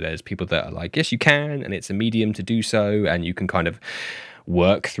argument. There's people that are like, yes, you can, and it's a medium to do so, and you can kind of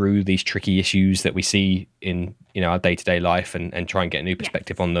work through these tricky issues that we see in our day-to-day life and try and get a new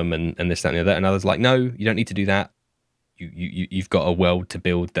perspective on them and this, that, and the other. And others like, no, you don't need to do that. You've got a world to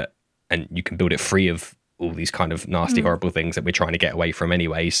build that, and you can build it free of all these kind of nasty, horrible things that we're trying to get away from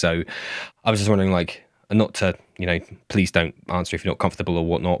anyway. So I was just wondering, and not to, please don't answer if you're not comfortable or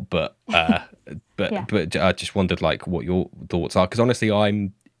whatnot, but I just wondered what your thoughts are, because honestly, I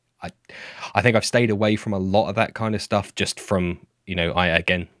think I've stayed away from a lot of that kind of stuff just from,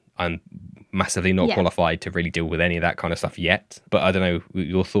 I'm massively not qualified to really deal with any of that kind of stuff yet. But I don't know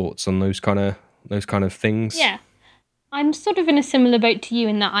your thoughts on those kind of things. Yeah. I'm sort of in a similar boat to you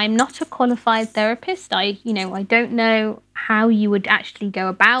in that I'm not a qualified therapist. I don't know how you would actually go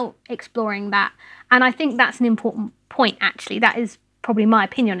about exploring that. And I think that's an important point, actually. That is probably my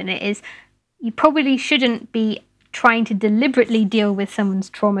opinion on it, is you probably shouldn't be trying to deliberately deal with someone's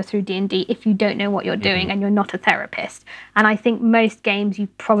trauma through D&D if you don't know what you're doing and you're not a therapist. And I think most games you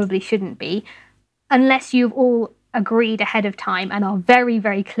probably shouldn't be, unless you've all agreed ahead of time and are very,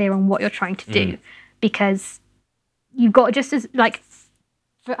 very clear on what you're trying to do. Because you've got just as,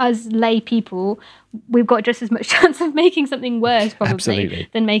 for us lay people, we've got just as much chance of making something worse probably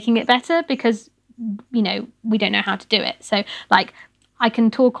than making it better, because we don't know how to do it. So I can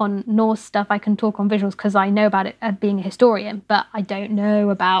talk on Norse stuff, I can talk on visuals because I know about it being a historian, but I don't know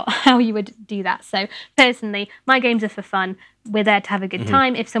about how you would do that. So personally, my games are for fun. We're there to have a good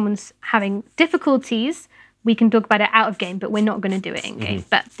time. If someone's having difficulties, we can talk about it out of game, but we're not going to do it in game.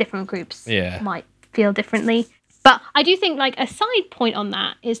 But different groups might feel differently. But I do think a side point on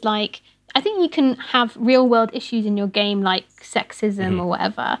that is I think you can have real world issues in your game like sexism or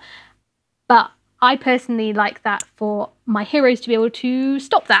whatever, but I personally like that for my heroes to be able to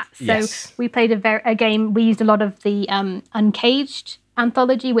stop that. So we played a game, we used a lot of the Uncaged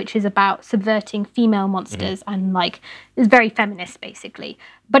anthology, which is about subverting female monsters and is very feminist basically.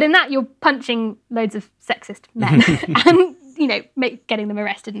 But in that you're punching loads of sexist men and getting them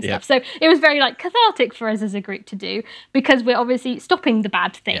arrested and stuff. So it was very cathartic for us as a group to do, because we're obviously stopping the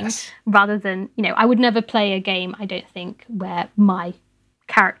bad things rather than, I would never play a game, I don't think, where my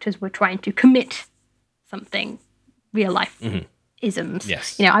characters were trying to commit something real life isms.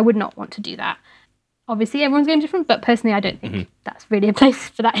 I would not want to do that. Obviously everyone's game different, but personally I don't think that's really a place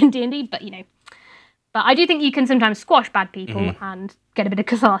for that in D&D, but but I do think you can sometimes squash bad people and get a bit of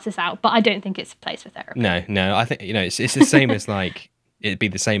catharsis out, but I don't think it's a place for therapy. No, I think it's the same as it'd be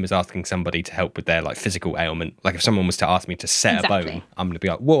the same as asking somebody to help with their physical ailment. If someone was to ask me to set a bone, I'm going to be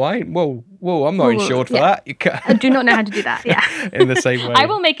like, whoa, I'm not insured for that. I do not know how to do that. Yeah. In the same way. I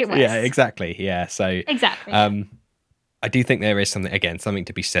will make it worse. Yeah, exactly. Yeah. So exactly. I do think there is something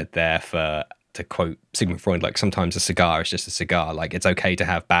to be said there for, to quote Sigmund Freud, sometimes a cigar is just a cigar. It's okay to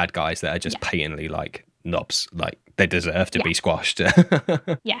have bad guys that are just patently knobs. They deserve to be squashed.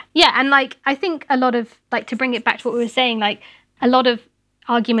 Yeah. And I think a lot of to bring it back to what we were saying, a lot of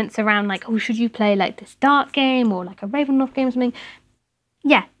arguments around oh, should you play this dark game or a Ravenloft game or something?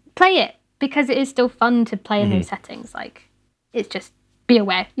 Yeah, play it, because it is still fun to play in those settings. It's just, be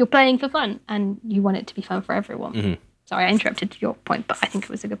aware you're playing for fun and you want it to be fun for everyone. Sorry, I interrupted your point, but I think it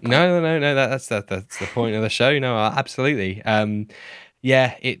was a good point. No. That's the point of the show. No, absolutely. I'm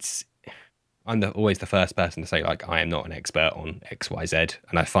always the first person to say I am not an expert on XYZ,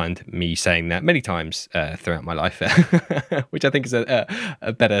 and I find me saying that many times throughout my life, which I think is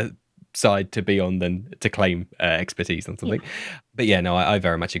a better side to be on than to claim expertise on something. But I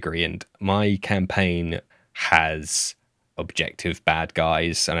very much agree. And my campaign has objective bad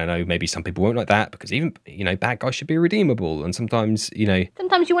guys. And I know maybe some people won't like that because even, bad guys should be redeemable. And sometimes,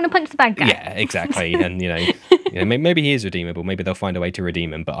 Sometimes you want to punch the bad guy. yeah, exactly. And, maybe he is redeemable. Maybe they'll find a way to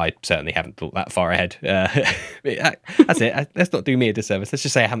redeem him, but I certainly haven't thought that far ahead. That's it. Let's not do me a disservice. Let's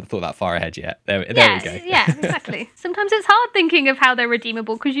just say I haven't thought that far ahead yet. There we go. Yeah, exactly. Sometimes it's hard thinking of how they're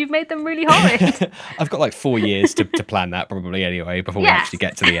redeemable because you've made them really horrid. I've got like 4 years to plan that probably anyway before we actually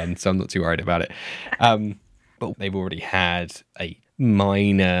get to the end, so I'm not too worried about it. But they've already had a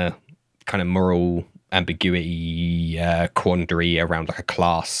minor kind of moral ambiguity quandary around like a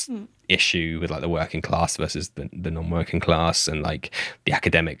class issue with like the working class versus the non-working class, and like the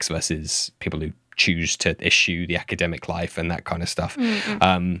academics versus people who choose to issue the academic life and that kind of stuff.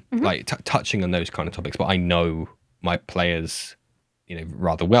 Like touching on those kind of topics, but I know my players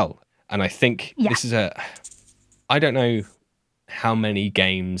rather well, and I think this is I don't know how many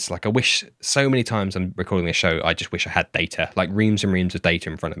games, like I wish so many times I'm recording this show, I just wish I had data, like reams and reams of data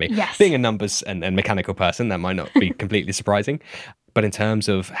in front of me. Yes. Being a numbers and mechanical person, that might not be completely surprising. But in terms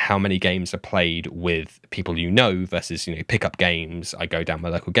of how many games are played with people versus, pick up games, I go down my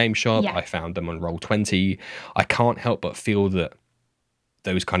local game shop, I found them on Roll20. I can't help but feel that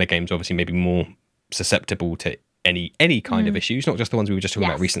those kind of games obviously may be more susceptible to any kind of issues, not just the ones we were just talking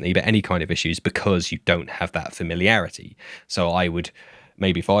about recently, but any kind of issues, because you don't have that familiarity. So I would,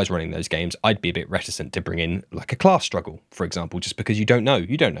 maybe if I was running those games, I'd be a bit reticent to bring in like a class struggle, for example, just because you don't know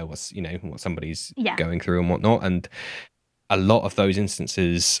what's, what somebody's going through and whatnot. And a lot of those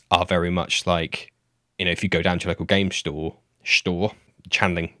instances are very much like, if you go down to a local game store,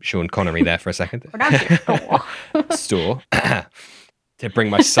 channeling Sean Connery there for a second. Store. To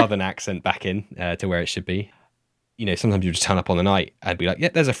bring my southern accent back in to where it should be. Sometimes you just turn up on the night and be like, yeah,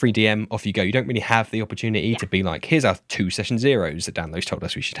 there's a free DM, off you go. You don't really have the opportunity to be like, here's our 2 session zeros that Downloads told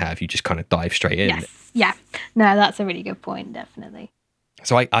us we should have. You just kind of dive straight in. Yes. Yeah. No, that's a really good point, definitely.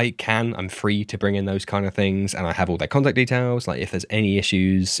 So I'm free to bring in those kind of things, and I have all their contact details. Like if there's any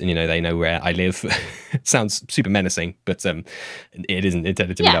issues, and they know where I live. It sounds super menacing, but it isn't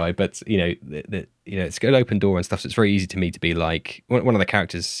intended to be that way. But it's a good open door and stuff. So it's very easy to me to be like, one of the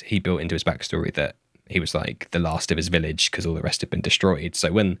characters he built into his backstory that he was like the last of his village because all the rest had been destroyed.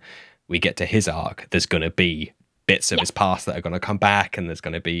 So when we get to his arc, there's going to be bits of his past that are going to come back, and there's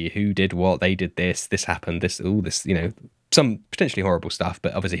going to be who did what, they did this happened, all this, some potentially horrible stuff,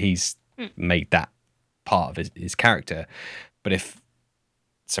 but obviously he's made that part of his character. But if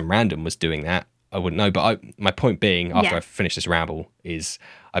some random was doing that, I wouldn't know. But my point being, after I finish this ramble, is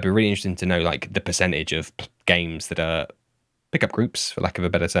I'd be really interested to know like the percentage of games that are pickup groups, for lack of a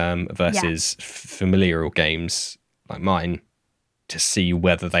better term, versus familial games like mine, to see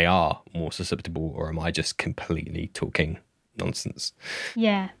whether they are more susceptible, or am I just completely talking nonsense?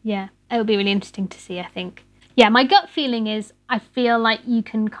 Yeah. It would be really interesting to see, I think. Yeah, my gut feeling is I feel like you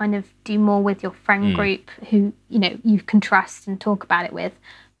can kind of do more with your friend group who, you can trust and talk about it with.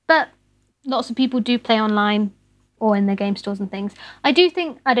 But lots of people do play online or in their game stores and things. I do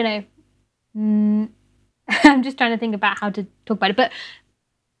think, I don't know, I'm just trying to think about how to talk about it. But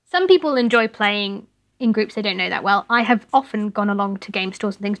some people enjoy playing in groups they don't know that well. I have often gone along to game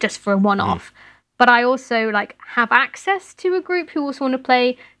stores and things just for a one-off. But I also have access to a group who also want to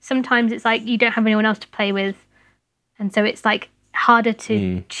play. Sometimes it's like you don't have anyone else to play with, and so it's like harder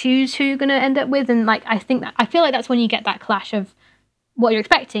to choose who you're going to end up with. And I feel like that's when you get that clash of what you're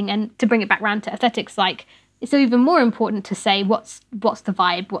expecting. And to bring it back round to aesthetics, it's even more important to say what's the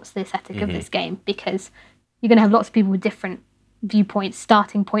vibe, what's the aesthetic of this game, because you're going to have lots of people with different viewpoints,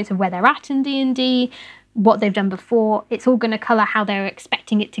 starting points of where they're at in D&D, what they've done before. It's all going to colour how they're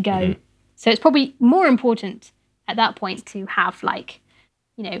expecting it to go. So it's probably more important at that point to have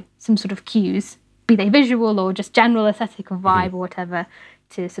some sort of cues, be they visual or just general aesthetic or vibe or whatever,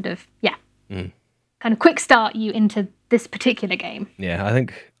 to sort of, kind of quick start you into this particular game. Yeah, I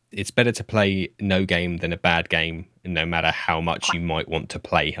think it's better to play no game than a bad game, no matter how much you might want to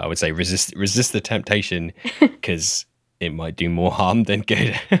play. I would say resist the temptation, because it might do more harm than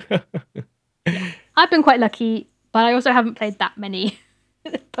good. I've been quite lucky, but I also haven't played that many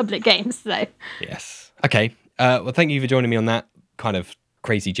public games, so yes. Okay, well, thank you for joining me on that kind of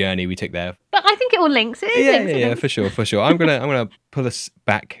crazy journey we took there. But I think it all links. Yeah, for sure. I'm gonna pull us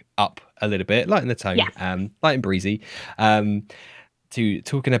back up a little bit, lighten the tone, light and breezy, to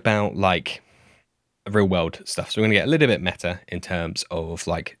talking about real world stuff. So we're gonna get a little bit meta in terms of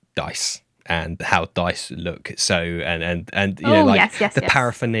dice and how dice look. So and the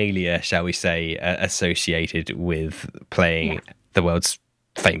paraphernalia, shall we say, associated with playing the world's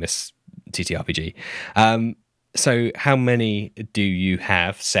famous TTRPG. So how many do you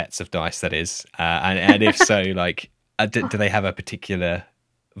have, sets of dice, that is? And if so, Do they have a particular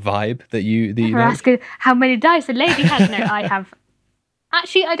vibe that you Never like? ask how many dice a lady has. No, I have.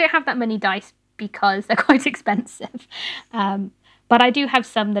 Actually, I don't have that many dice because they're quite expensive. But I do have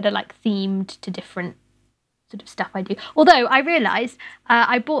some that are like themed to different sort of stuff I do. Although I realised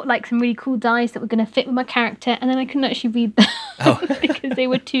I bought like some really cool dice that were going to fit with my character, and then I couldn't actually read them because they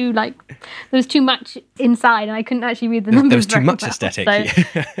were too like there was too much inside, and I couldn't actually read the numbers. There was too much well. aesthetic.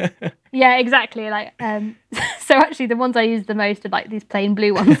 So, yeah, exactly. Like, so actually, the ones I use the most are like these plain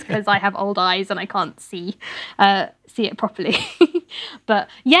blue ones because I have old eyes and I can't see it properly. But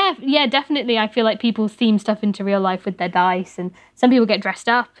yeah, definitely. I feel like people theme stuff into real life with their dice, and some people get dressed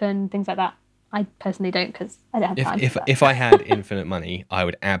up and things like that. I personally don't because I don't have time. If I had infinite money, I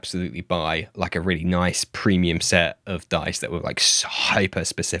would absolutely buy like a really nice premium set of dice that were like hyper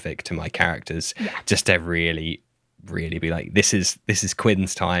specific to my characters, just to really be like, this is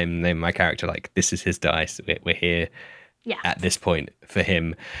Quinn's time. And then my character, like, this is his dice. We're here at this point for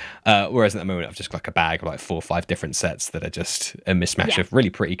him. Whereas at the moment, I've just got like a bag of like 4 or 5 different sets that are just a mismatch of really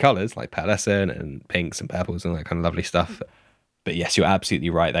pretty colors, like pearlescent and pinks and purples and that kind of lovely stuff. But yes, you're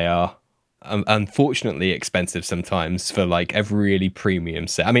absolutely right. They are unfortunately expensive sometimes for like a really premium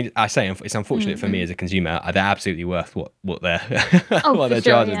set. I mean, I say it's unfortunate for me as a consumer. They're absolutely worth what they're what they're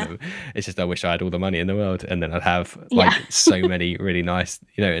charging them. It's just I wish I had all the money in the world, and then I'd have like so many really nice,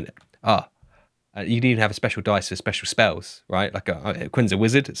 and you'd even have a special dice for special spells, right? Like Quinn's a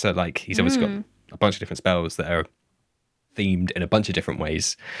wizard, so like he's obviously got a bunch of different spells that are themed in a bunch of different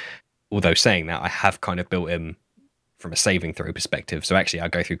ways. Although saying that, I have kind of built him from a saving throw perspective. So actually I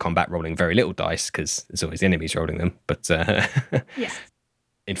go through combat rolling very little dice because there's always the enemies rolling them. But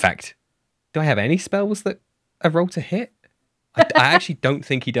in fact, do I have any spells that are roll to hit? I actually don't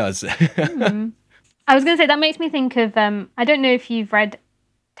think he does. I was going to say, that makes me think of, I don't know if you've read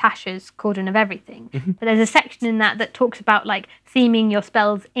Tasha's Cauldron of Everything, but there's a section in that talks about like theming your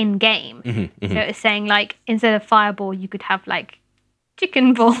spells in game. So it's saying like instead of fireball, you could have like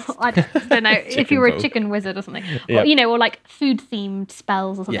chicken ball. I don't know if you were a chicken wizard or something, or, or like food themed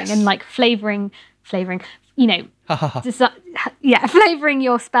spells or something, and like flavoring, flavoring your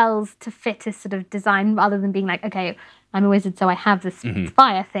spells to fit a sort of design rather than being like, okay, I'm a wizard, so I have this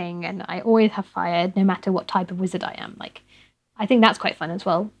fire thing, and I always have fire no matter what type of wizard I am. Like, I think that's quite fun as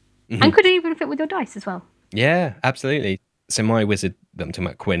well, and could even fit with your dice as well. Yeah, absolutely. So my wizard that I'm talking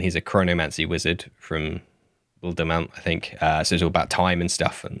about, Quinn, he's a chronomancy wizard from Wildermount, I think. So it's all about time and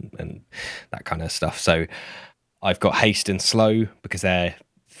stuff and that kind of stuff. So I've got haste and slow because they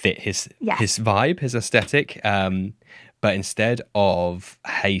fit his vibe, his aesthetic. But instead of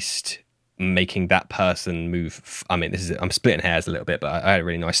haste making that person move, I'm splitting hairs a little bit, but I had a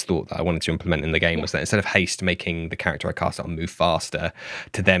really nice thought that I wanted to implement in the game was that instead of haste making the character I cast on move faster,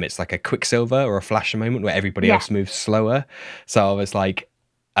 to them it's like a quicksilver or a flash moment where everybody else moves slower. So I was like,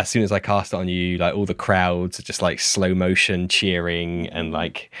 as soon as I cast it on you, like all the crowds are just like slow motion cheering, and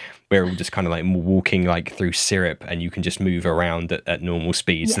like we're all just kind of like walking like through syrup, and you can just move around at normal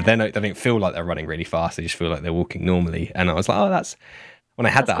speed. So they don't feel like they're running really fast; they just feel like they're walking normally. And I was like, oh, that's when I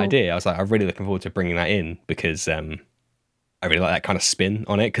had that idea. I was like, I'm really looking forward to bringing that in because I really like that kind of spin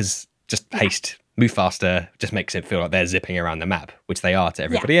on it. Because just haste, move faster, just makes it feel like they're zipping around the map, which they are to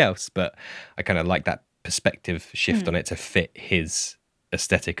everybody else. But I kind of like that perspective shift on it to fit his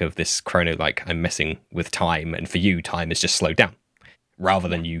aesthetic of this chrono, like I'm messing with time, and for you time is just slowed down rather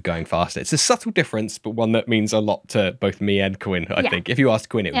than you going faster. It's a subtle difference, but one that means a lot to both me and Quinn. I think if you ask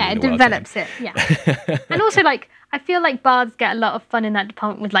Quinn, it develops it. And also, like, I feel like bards get a lot of fun in that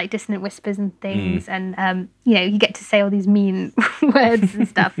department with like dissonant whispers and things, and you get to say all these mean words and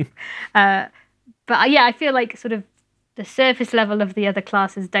stuff. But I feel like sort of the surface level of the other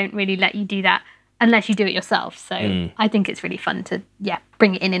classes don't really let you do that unless you do it yourself. So I think it's really fun to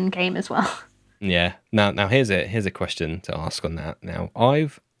bring it in game as well. Yeah. Now here's a question to ask on that. Now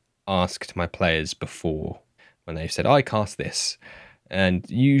I've asked my players before when they've said I cast this, and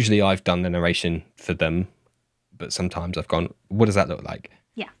usually I've done the narration for them, but sometimes I've gone, what does that look like?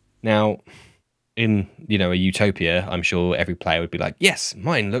 Yeah. Now in a utopia, I'm sure every player would be like, yes,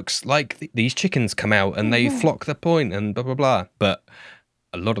 mine looks like these chickens come out and they flock the point and blah blah blah. But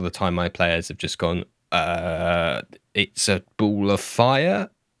a lot of the time my players have just gone, it's a ball of fire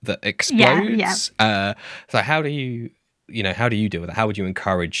that explodes. So how do you deal with it? How would you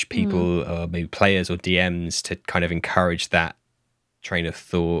encourage people, or maybe players or DMs, to kind of encourage that train of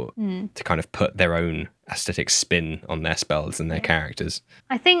thought to kind of put their own aesthetic spin on their spells and their characters?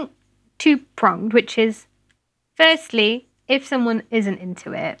 I think two-pronged, which is, firstly, if someone isn't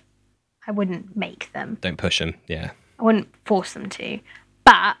into it, I wouldn't make them. Don't push them, yeah. I wouldn't force them to.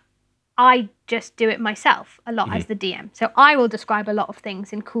 But I just do it myself a lot as the DM. So I will describe a lot of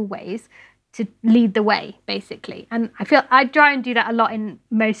things in cool ways to lead the way, basically. And I feel I try and do that a lot in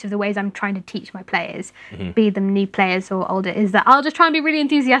most of the ways I'm trying to teach my players, be them new players or older, is that I'll just try and be really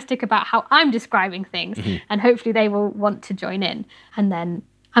enthusiastic about how I'm describing things, and hopefully they will want to join in. And then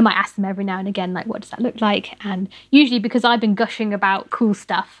I might ask them every now and again, like, what does that look like? And usually because I've been gushing about cool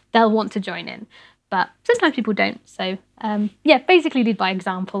stuff, they'll want to join in. But sometimes people don't. So, basically lead by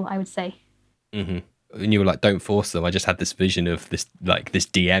example, I would say. And you were like, don't force them. I just had this vision of this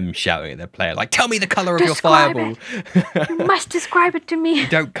DM shouting at their player, like, tell me the colour of your fireball. You must describe it to me.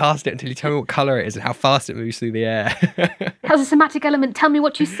 Don't cast it until you tell me what colour it is and how fast it moves through the air. How's a somatic element? Tell me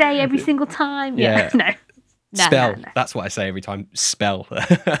what you say every single time. Yeah. No. Spell. No. That's what I say every time. Spell.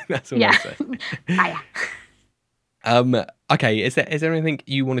 That's what I say. Okay, is there anything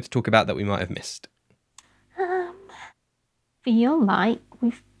you wanted to talk about that we might have missed? Feel like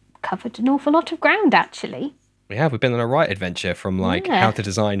we've covered an awful lot of ground, actually. We have. We've been on a right adventure from how to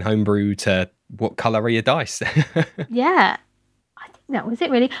design homebrew to what colour are your dice. Yeah. I think that was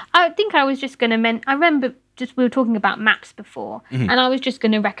it, really. I think I was just going to I remember we were talking about maps before, and I was just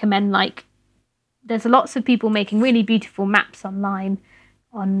going to recommend, like, there's lots of people making really beautiful maps online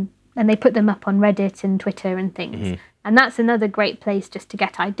and they put them up on Reddit and Twitter and things. And that's another great place just to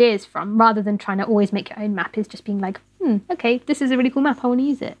get ideas from, rather than trying to always make your own map, is just being like, okay, this is a really cool map, I want to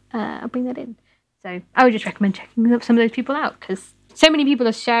use it. I'll bring that in. So I would just recommend checking up some of those people out, because so many people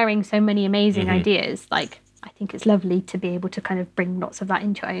are sharing so many amazing ideas. Like, I think it's lovely to be able to kind of bring lots of that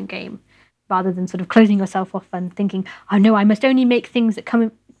into your own game, rather than sort of closing yourself off and thinking, oh no, I must only make things that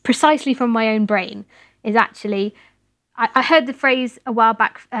come precisely from my own brain. Is actually, I heard the phrase a while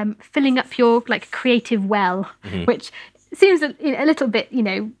back, filling up your creative well, which seems a little bit,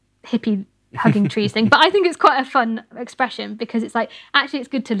 hippie hugging trees thing, but I think it's quite a fun expression, because it's like, actually it's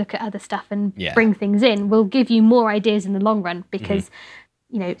good to look at other stuff and bring things in will give you more ideas in the long run, because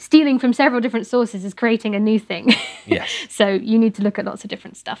stealing from several different sources is creating a new thing. Yes. So you need to look at lots of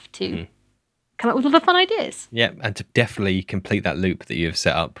different stuff to come up with all the fun ideas. Yeah, and to definitely complete that loop that you've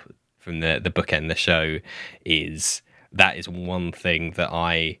set up from the bookend the show, that is one thing that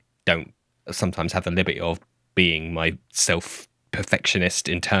I don't sometimes have the liberty of, being my self-perfectionist,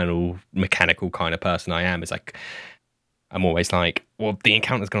 internal, mechanical kind of person I am. Is like, I'm always like, well, the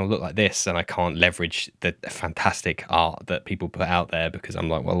encounter's going to look like this, and I can't leverage the fantastic art that people put out there, because I'm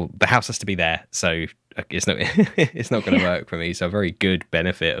like, well, the house has to be there, so it's not it's not going to work for me. So a very good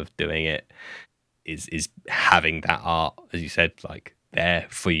benefit of doing it is having that art, as you said, like, there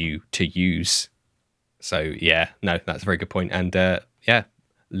for you to use. So yeah, no, that's a very good point. And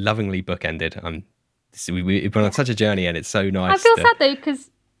lovingly bookended. We've been on such a journey, and it's so nice. I feel sad though,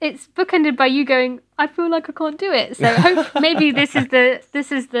 because it's bookended by you going, I feel like I can't do it. So maybe this is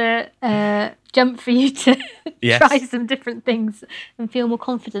the jump for you to try some different things and feel more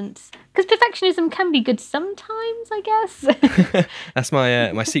confident. Because perfectionism can be good sometimes, I guess. That's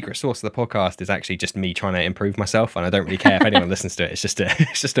my secret source of the podcast, is actually just me trying to improve myself, and I don't really care if anyone listens to it. It's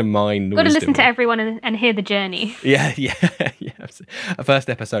just a mind. Got to listen to everyone and hear the journey. Yeah. The first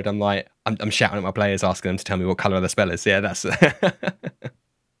episode, I'm shouting at my players, asking them to tell me what colour the spell is. Yeah, that's.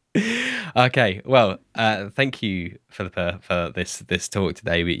 Okay, well, thank you for this talk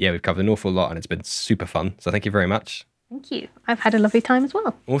today. We've covered an awful lot, and it's been super fun. So thank you very much. Thank you. I've had a lovely time as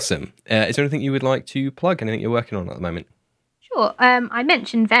well. Awesome. Is there anything you would like to plug? Anything you're working on at the moment? Sure. I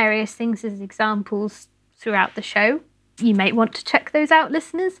mentioned various things as examples throughout the show. You may want to check those out,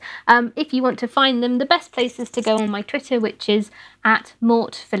 listeners. If you want to find them, the best place is to go on my Twitter, which is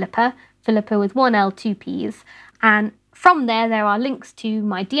 @MortPhilippa, Philippa with 1 L, 2 P's. And from there are links to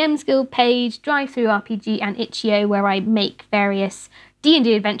my DM's Guild page, Drive-Thru RPG, and Itch.io, where I make various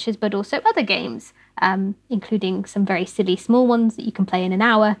D&D adventures, but also other games, including some very silly small ones that you can play in an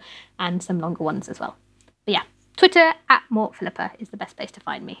hour, and some longer ones as well. But yeah, Twitter @MortPhilippa is the best place to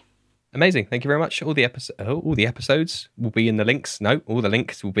find me. Amazing. Thank you very much. All the episodes will be in the links. No, all the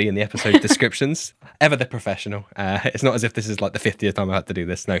links will be in the episode descriptions. Ever the professional. It's not as if this is like the 50th time I've had to do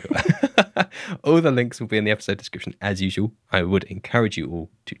this. No. All the links will be in the episode description as usual. I would encourage you all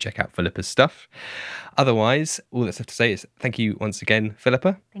to check out Philippa's stuff. Otherwise, all that's left to say is thank you once again,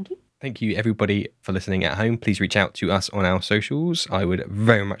 Philippa. Thank you. Thank you, everybody, for listening at home. Please reach out to us on our socials. I would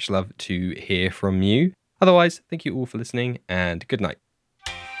very much love to hear from you. Otherwise, thank you all for listening, and good night.